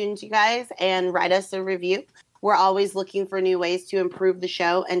iTunes, you guys, and write us a review. We're always looking for new ways to improve the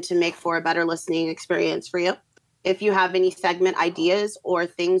show and to make for a better listening experience for you. If you have any segment ideas or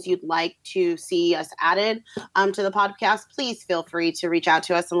things you'd like to see us added to the podcast, please feel free to reach out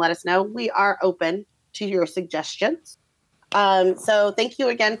to us and let us know. We are open to your suggestions. So thank you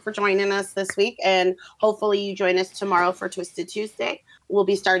again for joining us this week, and hopefully you join us tomorrow for Twisted Tuesday. We'll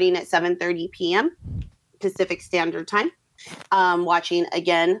be starting at 7:30 p.m. Pacific Standard Time, watching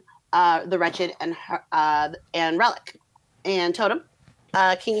again The Wretched and Relic and Totem.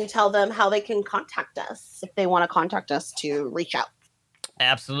 Can you tell them how they can contact us if they want to contact us to reach out?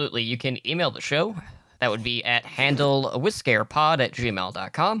 Absolutely. You can email the show. That would be at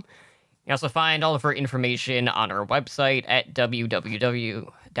handlewhiscarepod@gmail.com. You can also find all of our information on our website at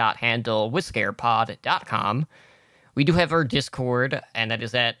www.handlewhiscarepod.com. We do have our Discord, and that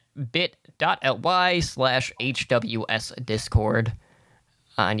is at bit.ly/HWSDiscord.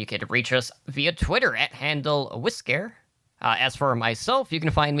 And you can reach us via Twitter at handlewhisker. As for myself, you can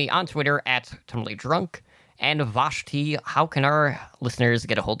find me on Twitter at Totally Drunk. And Vashti, how can our listeners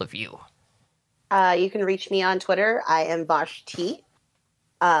get a hold of you? You can reach me on Twitter. I am Vashti,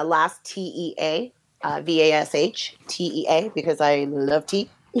 last T-E-A, V-A-S-H-T-E-A, because I love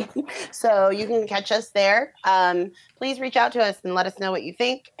tea. So you can catch us there. Please reach out to us and let us know what you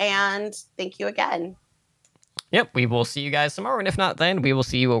think. And thank you again. Yep, we will see you guys tomorrow. And if not, then we will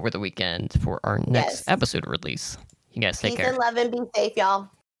see you over the weekend for our next episode release. You guys take care. Peace and love and be safe, y'all.